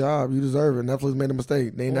Netflix. Good job, you deserve it. Netflix made a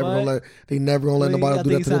mistake. They never gonna let nobody else do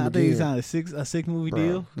that to them again. I think he signed a six movie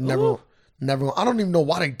deal. Never. I don't even know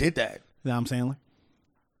why they did that. Adam Sandler.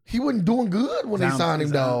 He wasn't doing good when they signed him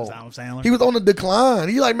though. Adam Sandler. He was on the decline.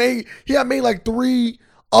 He had made like 3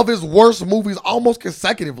 of his worst movies almost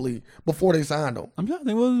consecutively before they signed him. I'm trying to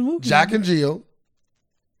think what was the movie. Jack and Jill.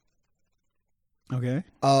 Okay.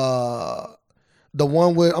 The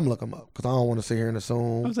one with, I'm looking them up because I don't want to sit here and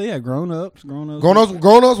assume. I'm saying, yeah, Grown Ups 1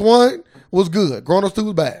 was good. Grown Ups 2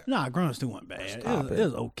 was bad. Nah, Grown Ups 2 wasn't bad. It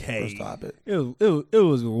was okay. Stop it. It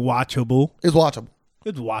was watchable. It's watchable.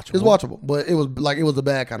 It's watchable. It's watchable, but it was a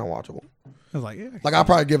bad kind of watchable. I was like, yeah. Like I'll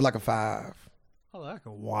probably give it like a 5. I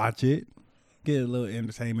could watch it, get a little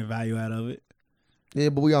entertainment value out of it. Yeah,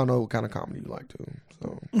 but we all know what kind of comedy you like too.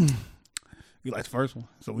 So. You like the first one,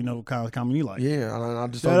 so we know what kind of comedy you like. Yeah, I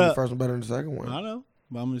just told you the first one better than the second one. I know,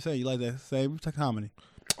 but I'm gonna say you like that same type of comedy.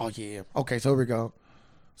 Oh yeah. Okay, so here we go.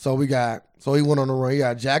 So he went on the run. He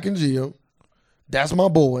got Jack and Jill. That's my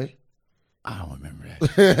boy. I don't remember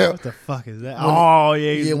that. What the fuck is that?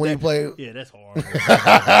 When he played. Yeah, that's horrible.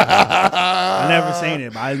 I never seen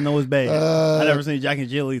it, but I know it's bad. I never seen Jack and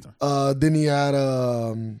Jill either. Then he had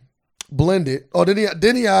Blended. Oh,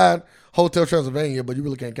 then he had Hotel Transylvania, but you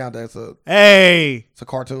really can't count that. It's a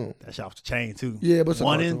cartoon. That's off the chain too. Yeah, but it's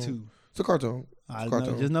 1 and 2. It's a cartoon.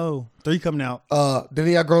 Just know 3 coming out. Then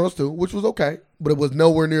he had Grown Ups 2, which was okay, but it was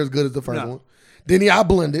nowhere near as good as the first one. Then he had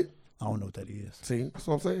Blended. I don't know what that is. See, that's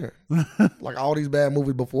what I'm saying. Like all these bad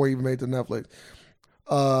movies before he even made it to Netflix.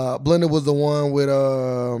 Blended was the one with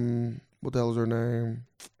what the hell is her name?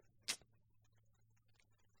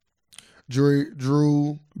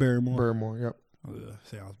 Drew Barrymore. Yep.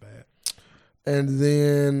 Sounds bad. And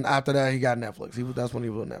then after that, he got Netflix. That's when he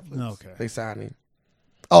was on Netflix. Okay. They signed him.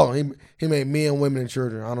 Oh, he made Men, Women, and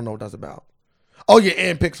Children. I don't know what that's about. Oh yeah,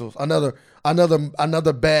 and Pixels.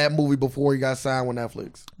 Another bad movie before he got signed with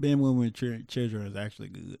Netflix. Men, Women, and Children is actually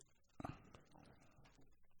good.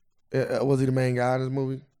 Was he the main guy in this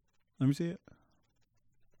movie? Let me see it.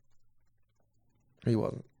 He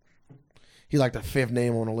wasn't. He like the 5th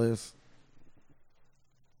name on the list.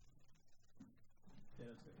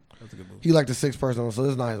 That's a good movie. He like the 6th person, so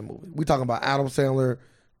this is not his movie. We talking about Adam Sandler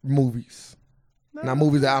movies. Not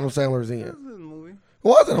movies that Adam Sandler is in. This is a movie. It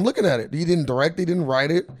wasn't. I'm looking at it. He didn't direct. He didn't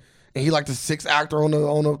write it, and he like the 6th actor on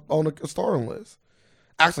the starring list.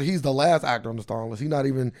 Actually, he's the last actor on the starring list. He's not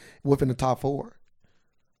even within the top 4.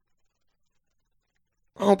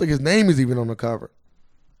 I don't think his name is even on the cover.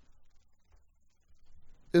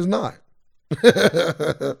 It's not.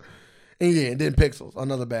 And then Pixels,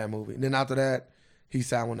 another bad movie. And then after that, he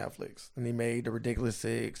signed with Netflix, and he made The Ridiculous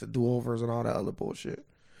Six, The Do-Overs, and all that other bullshit.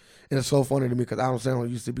 And it's so funny to me because Adam Sandler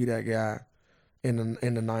used to be that guy in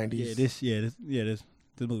the 90s. This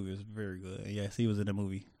movie is very good. Yes, he was in the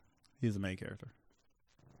movie. He was the main character.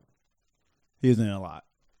 He was in it a lot.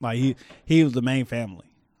 Like he was the main family.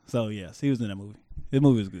 So yes, he was in that movie. This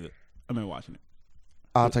movie is good. I've been watching it.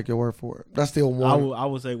 I'll take your word for it. That's still one. I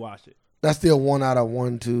would say watch it. That's still 1 out of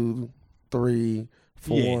 1, 2, 3,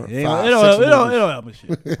 4, 5, 6 it don't help me shit.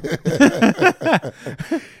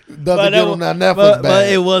 Doesn't give him that Netflix bag. But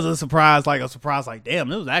it was a surprise, like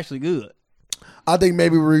damn, it was actually good. I think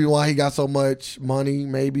maybe the reason why he got so much money,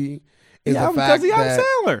 maybe, is the fact because Adam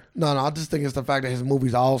Sandler. No, I just think it's the fact that his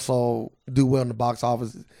movies also do well in the box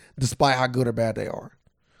office, despite how good or bad they are.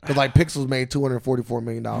 Because like Pixels made $244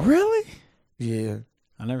 million. Really? Yeah.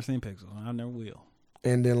 I never seen Pixels. I never will.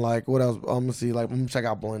 And then like what else? I'm gonna see. Like I'm gonna check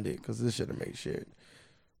out Blended because this should have made shit.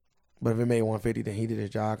 But if it made 150, then he did his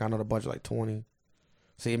job. I know the budget like 20.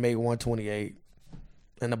 See, it made 128,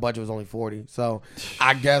 and the budget was only 40. So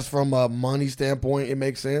I guess from a money standpoint, it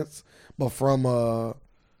makes sense. But from a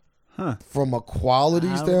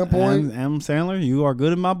quality standpoint, Adam Sandler, you are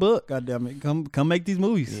good in my book. God damn it, come make these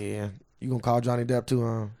movies. Yeah, you gonna call Johnny Depp too,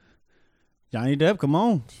 huh? Johnny Depp, come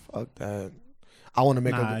on. Fuck that. I want to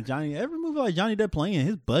make every movie like Johnny Depp playing,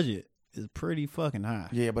 his budget is pretty fucking high.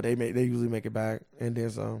 Yeah, but they usually make it back, and then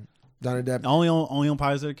some. Johnny Depp only on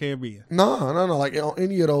Pirates of the Caribbean. No. Like on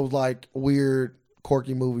any of those like weird,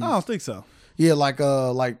 quirky movies. I don't think so. Yeah, like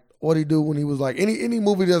what he do when he was like any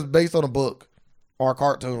movie that's based on a book or a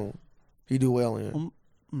cartoon, he do well in.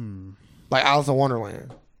 Like Alice in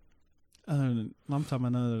Wonderland. I'm talking about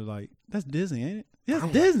another like that's Disney, ain't it? Yeah,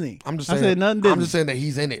 it's Disney. I'm just saying. I said nothing Disney. I'm just saying that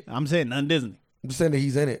he's in it. I'm saying nothing Disney. I'm just saying that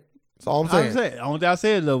he's in it. That's all I'm saying. The only thing I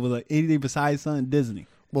said though was like anything besides something Disney.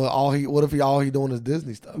 Well, all he doing is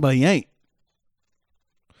Disney stuff? But he ain't.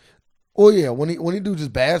 Well, yeah, when he do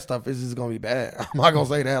just bad stuff, it's just gonna be bad. I'm not gonna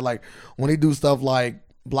say that. Like when he do stuff like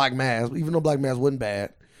Black Mass, even though Black Mass wasn't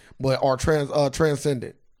bad, but or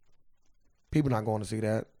Transcendent, people not going to see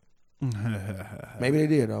that. Maybe they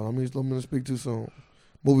did though. I'm gonna speak too soon.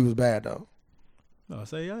 Movie was bad though. I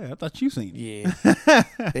say, yeah, I thought you seen it.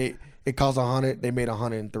 Yeah. It cost 100. They made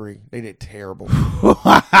 103. They did terrible.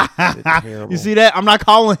 Terrible. You see that? I'm not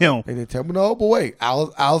calling him. They did terrible. No, but wait,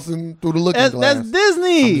 Allison through the Looking Glass. That's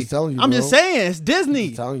Disney. I'm just telling you. I'm just saying it's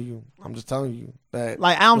Disney. I'm just telling you that.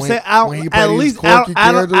 Like Adam Sandler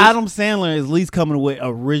is at least coming with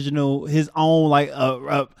original, his own like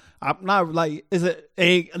I'm not like it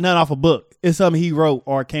ain't nothing off a book. It's something he wrote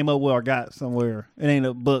or came up with or got somewhere. It ain't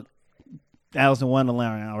a book. Alice in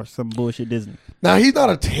Wonderland or some bullshit Disney. Now, he's not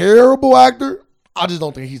a terrible actor. I just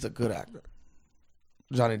don't think he's a good actor.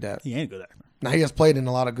 Johnny Depp. He ain't a good actor. Now, he has played in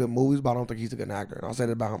a lot of good movies, but I don't think he's a good actor. And I'll say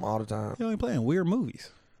that about him all the time. He only playing weird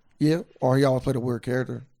movies. Yeah, or he always played a weird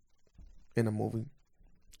character in a movie.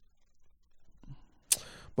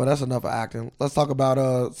 But that's enough of acting. Let's talk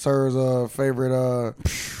about Sir's favorite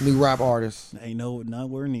new rap artist. Ain't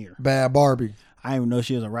nowhere near. Bhad Bhabie. I didn't even know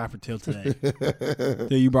she was a rapper till today.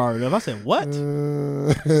 Till you brought it up. I said, what? I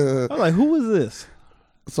was like, who is this?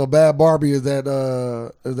 So Bhad Bhabie is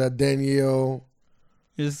that Danielle?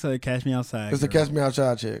 It's a Catch Me Outside. It's a Catch Me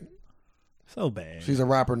Outside chick. So bad. She's a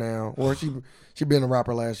rapper now. Or she been a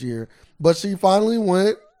rapper last year. But she finally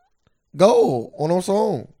went gold on her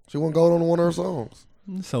song. She went gold on one of her songs.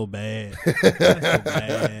 So bad. That's so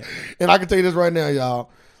bad. And I can tell you this right now, y'all.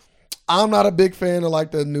 I'm not a big fan of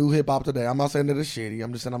like the new hip hop today. I'm not saying that it's shitty.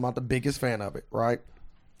 I'm just saying I'm not the biggest fan of it, right?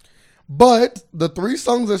 But the 3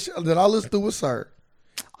 songs that I listened to with Sir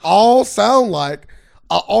all sound like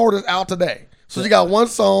an artist out today. So she got one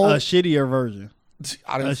song. A shittier version. A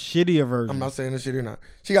shittier version. I'm not saying it's shitty or not.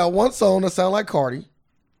 She got one song that sound like Cardi.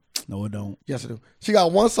 No, it don't. Yes, it do. She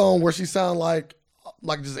got one song where she sound like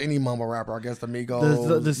just any mumble rapper, I guess, the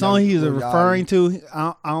Migos. The song he's referring to,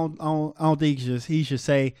 I don't think he should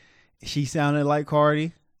say she sounded like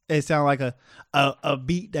Cardi. It sounded like a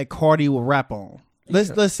beat that Cardi will rap on.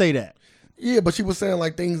 Let's say that. Yeah, but she was saying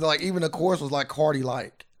like things like even the chorus was like Cardi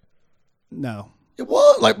like. No. It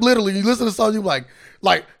was like literally. You listen to the song, you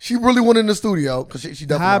like she really went in the studio because she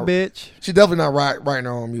definitely. Hi, bitch. She definitely not writing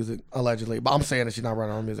her own music allegedly, but I'm saying that she's not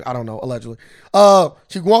writing her own music. I don't know allegedly.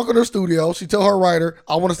 She walk in her studio. She tell her writer,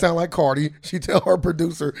 "I want to sound like Cardi." She tell her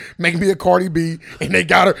producer, "Make me a Cardi B," and they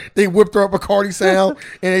got her. They whipped her up a Cardi sound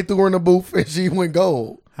and they threw her in the booth and she went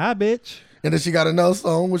gold. Hi, bitch. And then she got another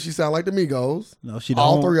song where she sound like the Migos. No, she don't.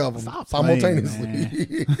 All 3 of them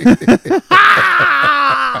simultaneously.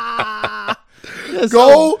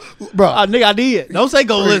 Go, bro. Nigga, I did. Don't say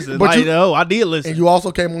go listen. But I did listen. And you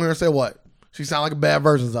also came on here and said what? She sound like bad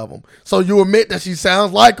versions of them. So you admit that she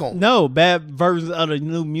sounds like them. No, bad versions of the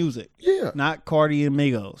new music. Yeah. Not Cardi and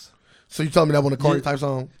Migos. So you told me that was a Cardi type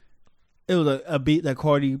song? It was a beat that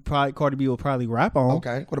Cardi B would probably rap on.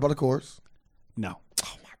 Okay. What about the chorus? No.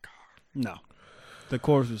 Oh my God. No. The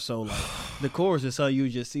chorus was so like the chorus is something you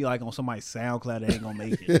just see like on somebody's SoundCloud that ain't gonna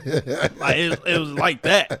make it. Like it was like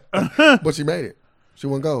that. But she made it. She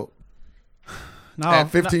went gold. No, at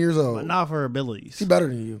 15 years old. But not for her abilities. She better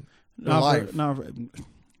than you. life.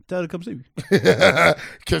 Tell her to come see me.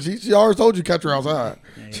 Because she already told you catch her outside.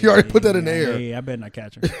 She already put that in the air. Hey, I better not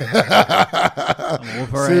catch her. I'm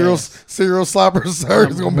serial slapper sir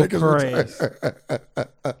is going to make us return.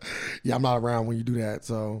 Yeah, I'm not around when you do that.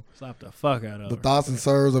 So slap the fuck out of her. The thoughts and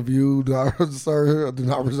sirs of you do not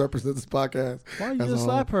represent this podcast. Why you just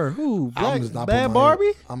slap her? Who? Bad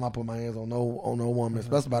Barbie? I'm not putting my hands on no woman,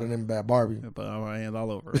 especially by the name of Bad Barbie. Put my hands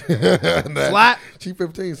all over her. Slap. She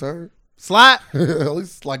 15, sir. Slap. At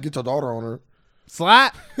least get your daughter on her.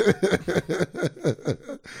 Slap.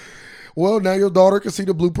 Well, now your daughter can see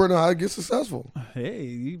the blueprint of how to get successful.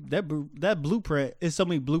 Hey, that blueprint is so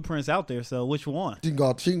many blueprints out there. So which one? She can go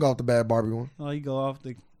off the Bad Barbie one. Oh, you go off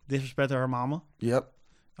the disrespect to her mama. Yep.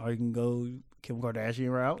 Or you can go Kim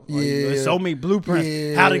Kardashian route. Yeah. There's so many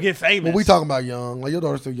blueprints how to get famous. Well, we talking about young. Like your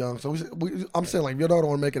daughter's still young, so I'm saying if your daughter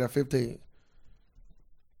want to make it at 15,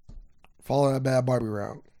 follow that Bad Barbie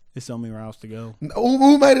route. There's so many routes to go.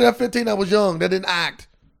 Who made it at 15 that was young, that didn't act?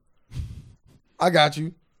 I got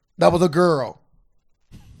you. That was a girl.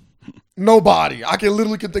 Nobody. I can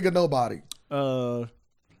think of nobody.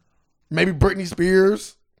 Maybe Britney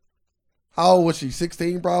Spears. How old was she?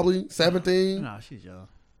 16 probably? 17? Nah, she's young.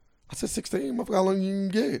 I said 16. I forgot how long you can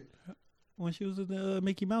get. When she was in the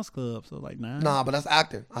Mickey Mouse Club, so like 9. Nah, but that's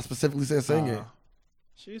acting. I specifically said singing.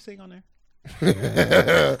 She sing on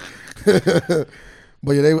there.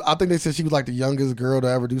 But yeah, I think they said she was like the youngest girl to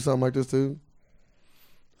ever do something like this too.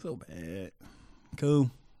 So bad. Cool.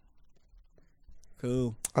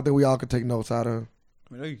 I think we all could take notes out of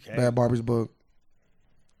Bad Barbie's book.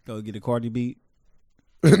 Go get a Cardi beat.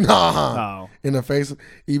 Nah. Oh. In the face,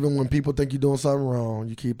 even when people think you're doing something wrong,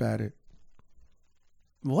 you keep at it.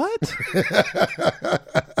 What?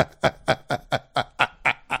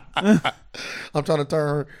 I'm trying to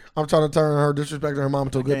turn her disrespect to her mom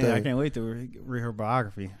into a good thing. I can't wait to read her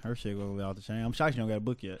biography. Her shit gonna be off the chain. I'm shocked she don't got a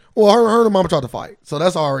book yet. Well, her and her mama tried to fight, so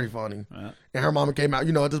that's already funny. And her mama came out.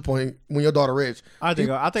 You know, at this point, when your daughter rich, I think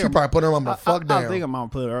she probably put her mama the fuck down. I think her mama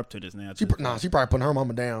put her up to this now. She probably putting her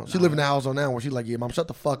mama down. She live in the house on now where she's like, yeah, mama, shut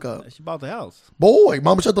the fuck up. She bought the house. Boy,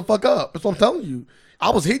 mama, shut the fuck up. That's what I'm telling you. I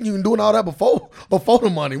was hitting you and doing all that before the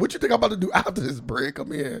money. What you think I'm about to do after this break?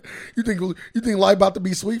 Come in. You think life about to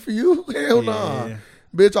be sweet for you? Hell nah.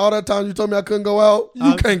 Bitch, all that time you told me I couldn't go out,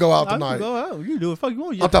 you can't go out tonight. You can go out. You can do what the fuck you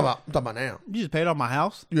want. I'm talking about now. You just paid off my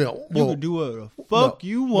house. Yeah. Well, you can do what the fuck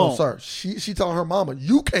you want. No, sir. She telling her mama,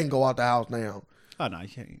 you can't go out the house now. Oh, no, you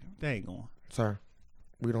can't. They ain't going. Sir,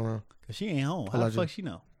 we don't know. Because she ain't home. How the fuck she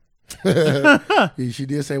know? Yeah, she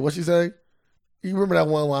did say, what she say? You remember that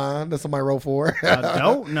one line that somebody wrote for her? I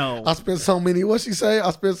don't know. I spent so many, what she say?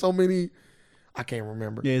 I spent so many... I can't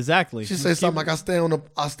remember. Yeah, exactly. She said something like I stay on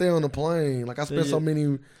the plane. Like I spent so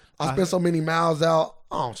many miles out.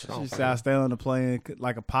 Oh, she said I stay on the plane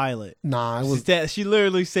like a pilot. Nah, it was. She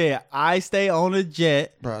literally said I stay on a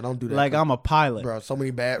jet. Bro, don't do that. Like I'm a pilot. Bro, so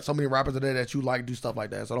many rappers today that you like do stuff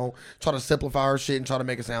like that. So don't try to simplify her shit and try to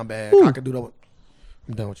make it sound bad. I can do that.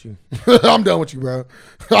 I'm done with you. I'm done with you, bro.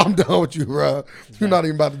 I'm done with you, bro. Exactly. You're not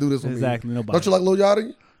even about to do this with me. Exactly. Nobody. Don't you like Lil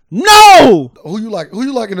Yachty? No. Who you like? Who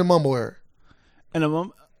you like in the mumble era? And I'm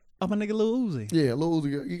a nigga Lil Uzi. Yeah, Lil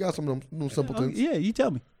Uzi. You got some of them simpletons. Yeah, you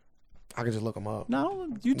tell me. I can just look them up. No,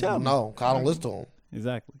 you tell me. No, cause I don't listen to them.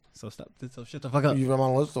 Exactly. So stop. So shut the fuck up. You don't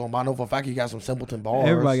want to listen to them. I know for a fact you got some simpleton bars.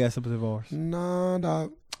 Everybody got simpleton bars. Nah,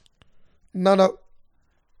 dog. No.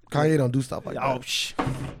 Kanye don't do stuff like that. Oh, shh.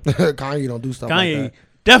 Kanye don't do stuff like that. Kanye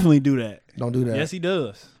definitely do that. Don't do that. Yes, he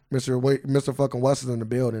does. Mr. fucking West is in the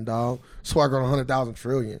building, dog. Swagger on 100,000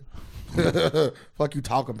 trillion. Fuck you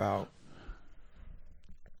talking about?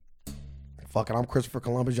 Fucking, I'm Christopher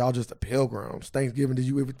Columbus. Y'all just a pilgrims. Thanksgiving, did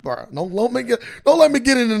you ever? Don't let me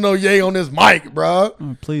get into no yay on this mic, bro.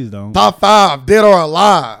 Please don't. Top 5, dead or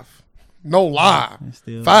alive. No lie.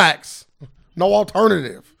 Facts. No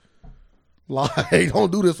alternative. Lie.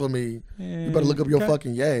 Don't do this with me. Yeah, you better look up your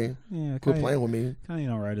fucking yay. Yeah, quit playing with me. Kanye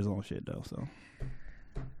don't write his own shit though, so.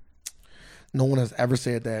 No one has ever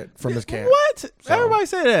said that from his camp. What? So, everybody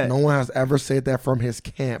say that. No one has ever said that from his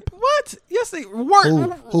camp. What? Yes, they Who?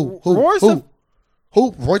 Royce the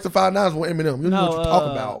 5'9" is with Eminem. You know what you're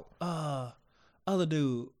talking about. Other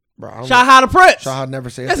dude. Bro, Shahad the Prince. Shahad never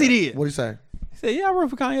said that. Yes, he did. What'd he say? He said, yeah, I wrote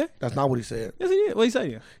for Kanye. That's not what he said. Yes, he did. What'd he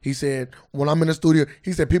say? He said, when I'm in the studio,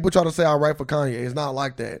 he said, people try to say I write for Kanye. It's not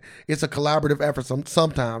like that. It's a collaborative effort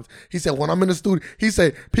sometimes. He said, when I'm in the studio, he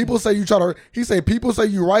said, people say you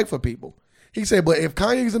write for people. He said, but if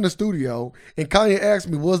Kanye's in the studio and Kanye asks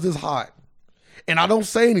me, was this hot? And I don't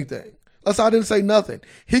say anything. Let's say I didn't say nothing.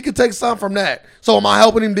 He could take something from that. So am I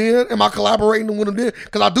helping him then? Am I collaborating with him then?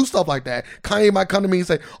 Because I do stuff like that. Kanye might come to me and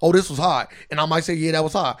say, oh, this was hot. And I might say, yeah, that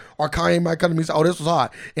was hot. Or Kanye might come to me and say, oh, this was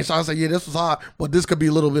hot. And Sean say, yeah, this was hot, but this could be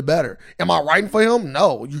a little bit better. Am I writing for him?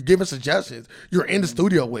 No. You're giving suggestions. You're in the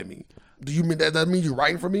studio with me. Do you mean that mean you're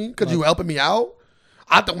writing for me? Because you helping me out?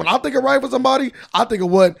 When I think of writing for somebody, I think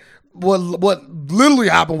of what literally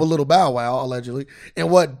happened with Lil Bow Wow, allegedly,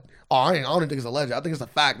 and what... Oh, I don't even think it's a legend. I think it's a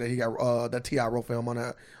fact that he got that T.I. wrote for him on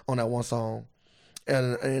that one song,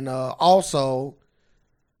 and also,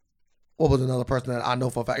 what was another person that I know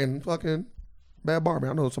for a fact? And fucking Bhad Bhabie.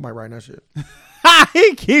 I know somebody writing that shit.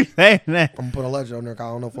 He keeps saying that. I'm gonna put a legend on there. Cause I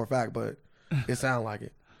don't know for a fact, but it sounds like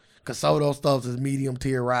it. Cause some of those stuff is medium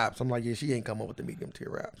tier raps. I'm like, yeah, she ain't come up with the medium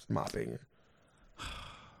tier raps, in my opinion.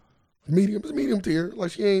 It's medium tier.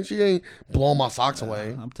 Like she ain't blowing my socks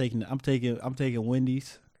away. I'm taking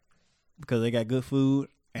Wendy's. Because they got good food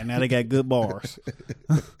and now they got good bars.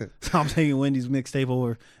 So I'm taking Wendy's mixtape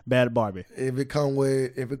over Bhad Bhabie. If it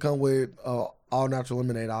come with all natural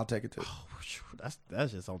lemonade, I'll take it too. Oh,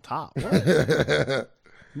 that's just on top. What?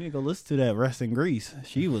 You need to go listen to that Rest in Grease.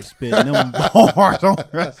 She was spitting them bars on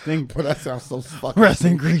Rest in Grease. But that sounds so fucking Rest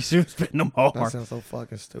in Grease, she was spitting them bars. That sounds so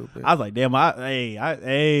fucking stupid. I was like, damn,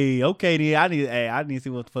 okay, then I need to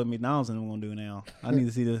see what the fuck McDonald's and I'm gonna do now. I need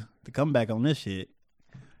to see the comeback on this shit.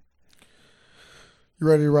 You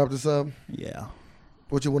ready to wrap this up? Yeah.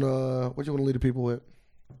 What you wanna leave the people with?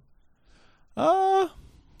 Live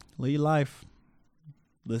your life.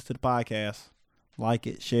 Listen to the podcast. Like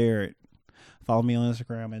it, share it. Follow me on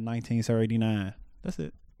Instagram at 1989. That's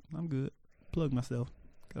it. I'm good. Plug myself.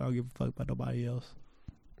 Cause I don't give a fuck about nobody else.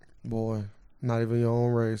 Boy, not even your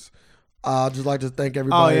own race. I'd just like to thank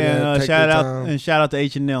everybody. Oh yeah, shout out to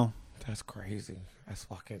H&M. That's crazy. That's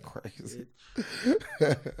fucking crazy.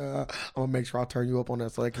 I'm gonna make sure I turn you up on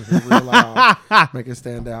that so they can hear real loud. Make it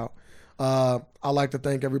stand out. I'd like to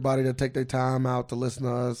thank everybody that take their time out to listen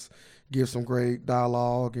to us, give some great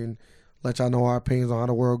dialogue, and let y'all know our opinions on how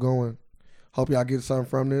the world going. Hope y'all get something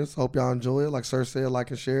from this. Hope y'all enjoy it. Like Sir said,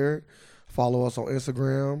 like and share it. Follow us on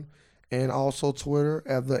Instagram and also Twitter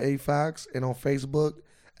at The AFAX and on Facebook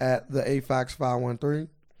at The AFAX 513.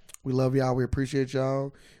 We love y'all. We appreciate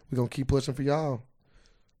y'all. We're going to keep pushing for y'all.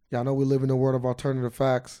 Y'all know we live in a world of alternative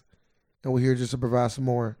facts, and we're here just to provide some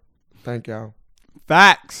more. Thank y'all.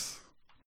 Facts.